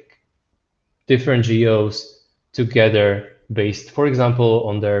clustering different geos together based, for example,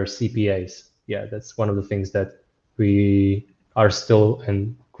 on their CPAs. Yeah, that's one of the things that we are still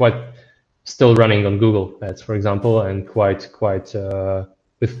running on Google Ads, for example, and quite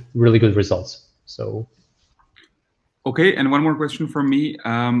with really good results. So. Okay, and one more question from me.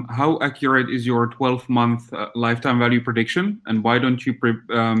 How accurate is your 12-month lifetime value prediction, and why don't you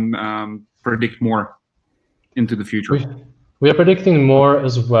predict more into the future? We are predicting more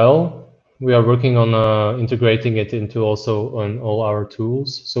as well. We are working on integrating it into also on all our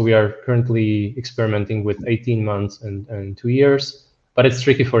tools. So we are currently experimenting with 18 months and 2 years, but it's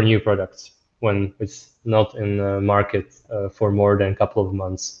tricky for new products when it's not in the market for more than a couple of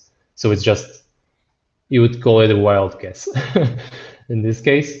months. So it's just, you would call it a wild guess in this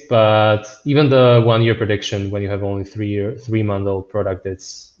case. But even the 1 year prediction, when you have only 3-month-old product,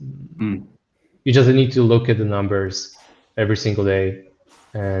 it's you just need to look at the numbers every single day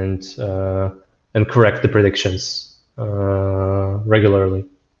and correct the predictions regularly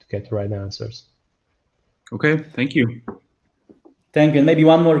to get the right answers. Okay, thank you. Thank you. And maybe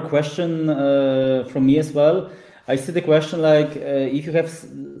one more question from me as well. I see the question if you have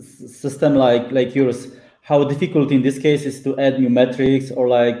system like yours, how difficult in this case is to add new metrics or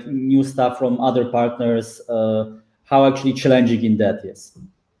new stuff from other partners? How actually challenging in that? Yes.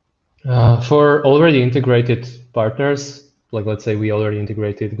 For already integrated partners, let's say we already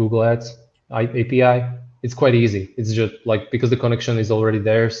integrated Google Ads API, it's quite easy. It's just because the connection is already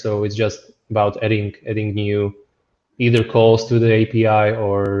there, so it's just about adding new either calls to the API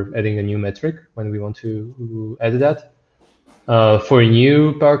or adding a new metric when we want to add that. For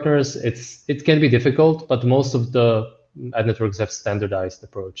new partners, it can be difficult, but most of the ad networks have standardized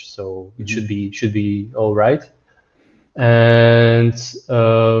approach, so it should be all right. And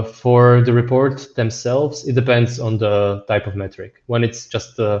for the report themselves, it depends on the type of metric. When it's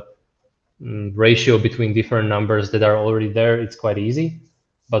just the ratio between different numbers that are already there, it's quite easy.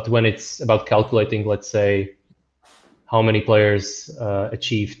 But when it's about calculating, let's say, how many players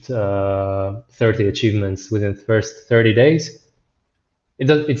achieved 30 achievements within the first 30 days,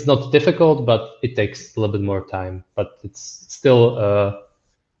 it's not difficult, but it takes a little bit more time. But it's still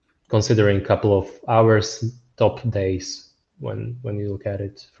considering a couple of hours, top days when you look at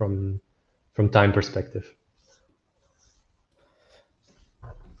it from time perspective.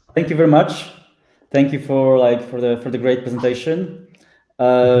 Thank you very much. Thank you for the great presentation.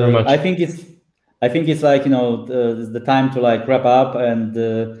 Thank you very much. I think I think it's like, you know, the time to like wrap up and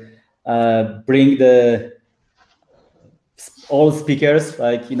bring all speakers,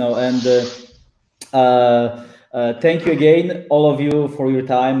 like, you know, and thank you again, all of you, for your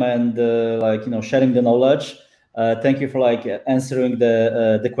time and like, you know, sharing the knowledge. Thank you for like answering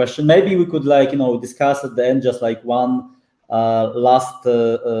the question. Maybe we could like, you know, discuss at the end just like one last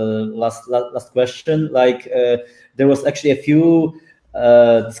question. Like there was actually a few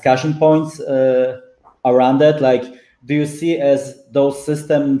discussion points around that. Like, do you see as those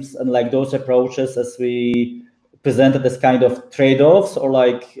systems and like those approaches as we presented as kind of trade-offs, or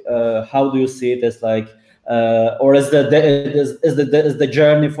like how do you see it as like or is the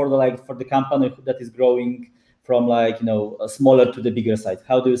journey for the company that is growing from like, you know, a smaller to the bigger side?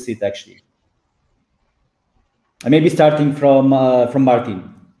 How do you see it actually? And maybe starting from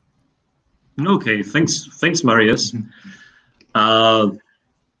Martin. Okay, thanks, Marius. I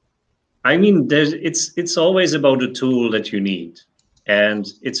mean, it's always about the tool that you need,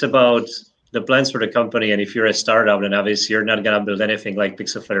 and it's about the plans for the company. And if you're a startup, then obviously you're not gonna build anything like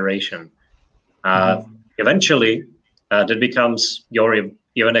Pixel Federation. Eventually, that becomes your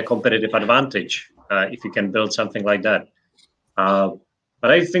even a competitive advantage if you can build something like that. But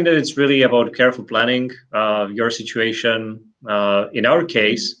I think that it's really about careful planning. Your situation, in our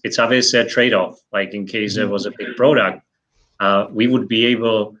case, it's obviously a trade-off. Like in case there was a big product, we would be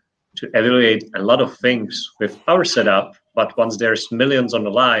able to evaluate a lot of things with our setup. But once there's millions on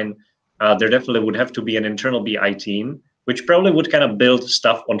the line, there definitely would have to be an internal BI team, which probably would kind of build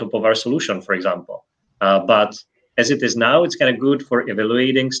stuff on top of our solution, for example. But as it is now, it's kind of good for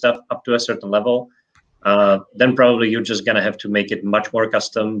evaluating stuff up to a certain level. Then probably you're just going to have to make it much more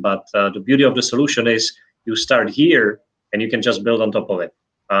custom. But the beauty of the solution is you start here and you can just build on top of it.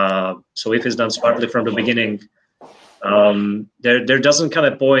 So if it's done smartly from the beginning, there doesn't come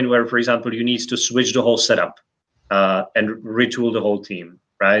a point where, for example, you need to switch the whole setup and retool the whole team,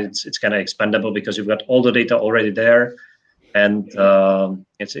 right? It's kind of expandable because you've got all the data already there, and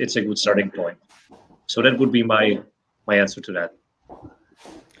it's a good starting point. So that would be my answer to that.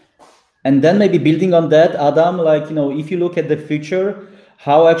 And then maybe building on that, Adam, like, you know, if you look at the future,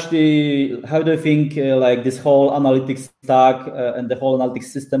 how do you think like this whole analytics stack and the whole analytics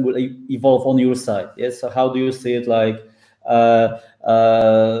system will evolve on your side? Yes. So how do you see it? Like, do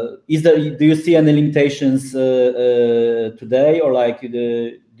you see any limitations today, or like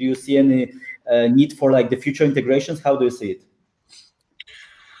do you see any need for like the future integrations? How do you see it?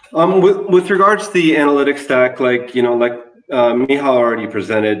 With regards to the analytics stack, like, you know, like Michal already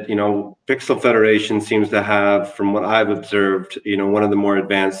presented, you know, Pixel Federation seems to have, from what I've observed, you know, one of the more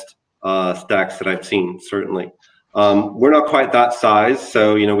advanced stacks that I've seen, certainly. We're not quite that size,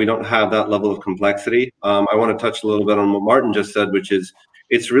 so, you know, we don't have that level of complexity. I want to touch a little bit on what Martin just said, which is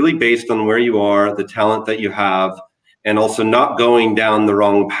it's really based on where you are, the talent that you have, and also not going down the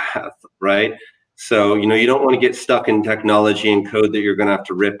wrong path, right? So, you know, you don't want to get stuck in technology and code that you're going to have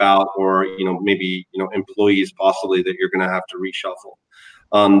to rip out, or, you know, maybe, you know, employees possibly that you're going to have to reshuffle.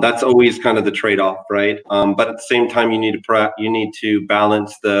 That's always kind of the trade-off, right? But at the same time, you need to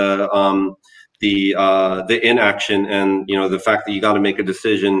balance the inaction and, you know, the fact that you got to make a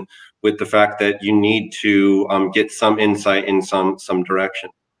decision with the fact that you need to get some insight in some direction.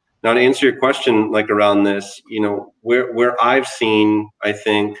 Now, to answer your question, like around this, you know, where I've seen, I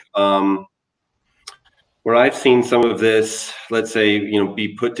think, where I've seen some of this, let's say, you know, be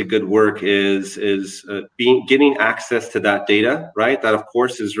put to good work is getting access to that data, right? That of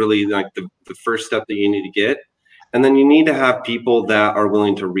course is really like the first step that you need to get, and then you need to have people that are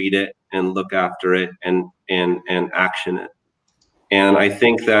willing to read it and look after it and action it. And I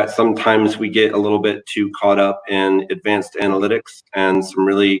think that sometimes we get a little bit too caught up in advanced analytics and some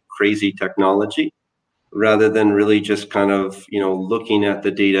really crazy technology, rather than really just kind of, you know, looking at the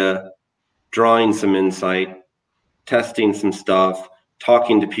data, drawing some insight, testing some stuff,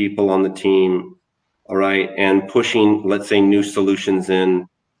 talking to people on the team, all right, and pushing, let's say, new solutions in,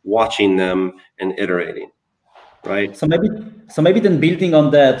 watching them and iterating, right? So maybe then building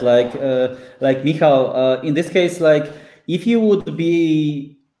on that, like Michal, in this case, like if you would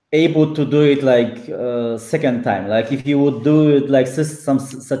be able to do it like second time, like if you would do it like some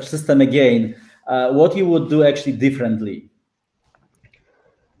such system again, what you would do actually differently?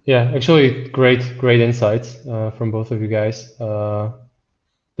 Yeah, actually, great insights from both of you guys. The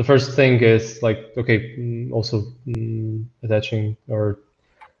first thing is like, okay, also attaching, or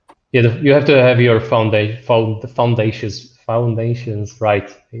yeah, you have to have your foundations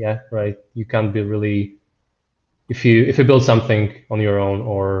right. Yeah, right. You can't be really, if you build something on your own,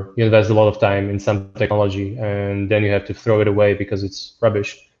 or you invest a lot of time in some technology and then you have to throw it away because it's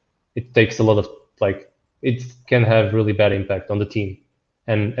rubbish. It takes a lot of like it can have really bad impact on the team.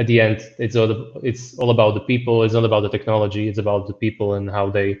 And at the end, it's all about the people. It's not about the technology. It's about the people and how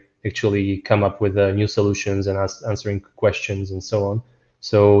they actually come up with new solutions and answering questions and so on.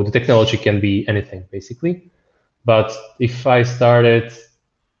 So the technology can be anything, basically. But if I started,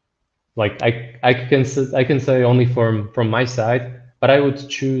 like I can say only from my side, but I would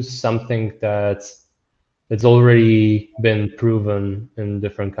choose something that's already been proven in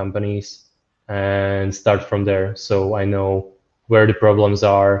different companies and start from there. So I know where the problems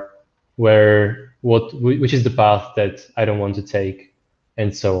are, which is the path that I don't want to take,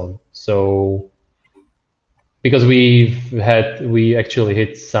 and so on. So because we actually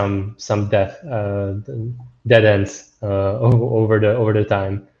hit some dead ends over the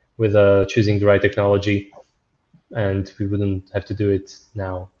time with choosing the right technology, and we wouldn't have to do it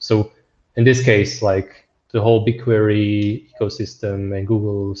now. So in this case, like the whole BigQuery ecosystem and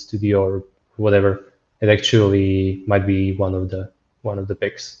Google Studio or whatever, it actually might be one of the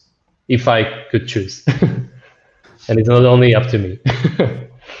picks if I could choose. And it's not only up to me.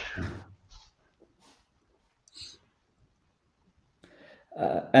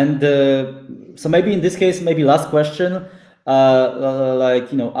 So maybe in this case, maybe last question,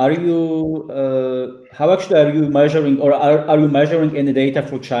 like, are you, how actually are you measuring, or are you measuring any data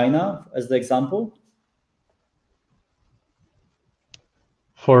for China as the example?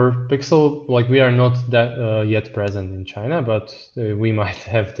 For Pixel, like we are not that yet present in China, but we might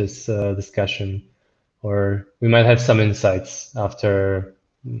have this discussion, or we might have some insights after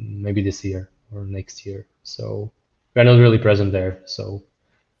maybe this year or next year. So we are not really present there. So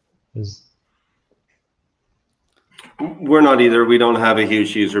we're not either. We don't have a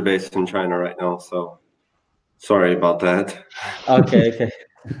huge user base in China right now, so sorry about that. Okay.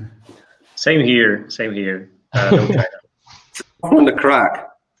 Same here. No China. On the crack.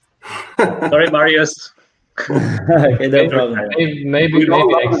 Sorry, Marius. Okay, no problem. Maybe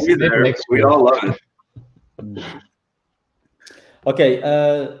next year. We all love it. Okay,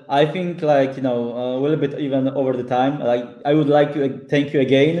 I think, like, a little bit even over the time. Like, I would like to thank you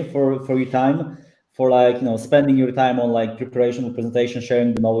again for your time, for like spending your time on like preparation of presentation,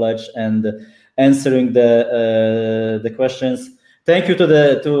 sharing the knowledge, and answering the questions. Thank you to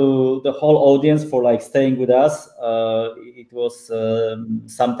the whole audience for like staying with us. It was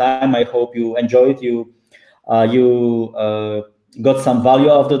some time. I hope you enjoyed. You got some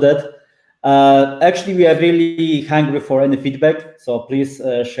value out of that. Actually, we are really hungry for any feedback, so please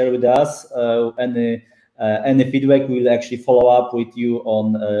share with us any feedback. We will actually follow up with you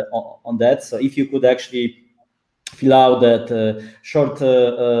on that. So if you could actually fill out that short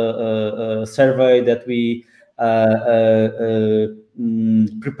survey that we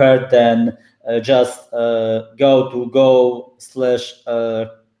prepared, then just go to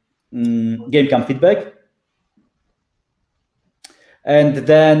GameCamp feedback. And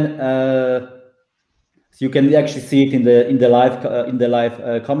then you can actually see it in the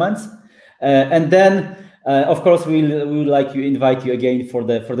live comments. And then of course we would like to invite you again for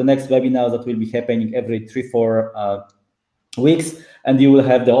the next webinar that will be happening every 3-4 weeks, and you will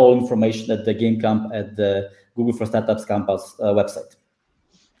have the whole information at the GameCamp at the Google for Startups Campus website.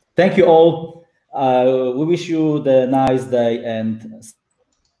 Thank you all. We wish you the nice day and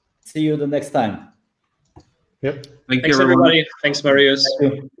see you the next time. Yep. Thanks everybody. Thanks, Marius.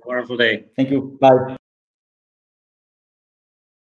 Thank you. Wonderful day. Thank you. Bye.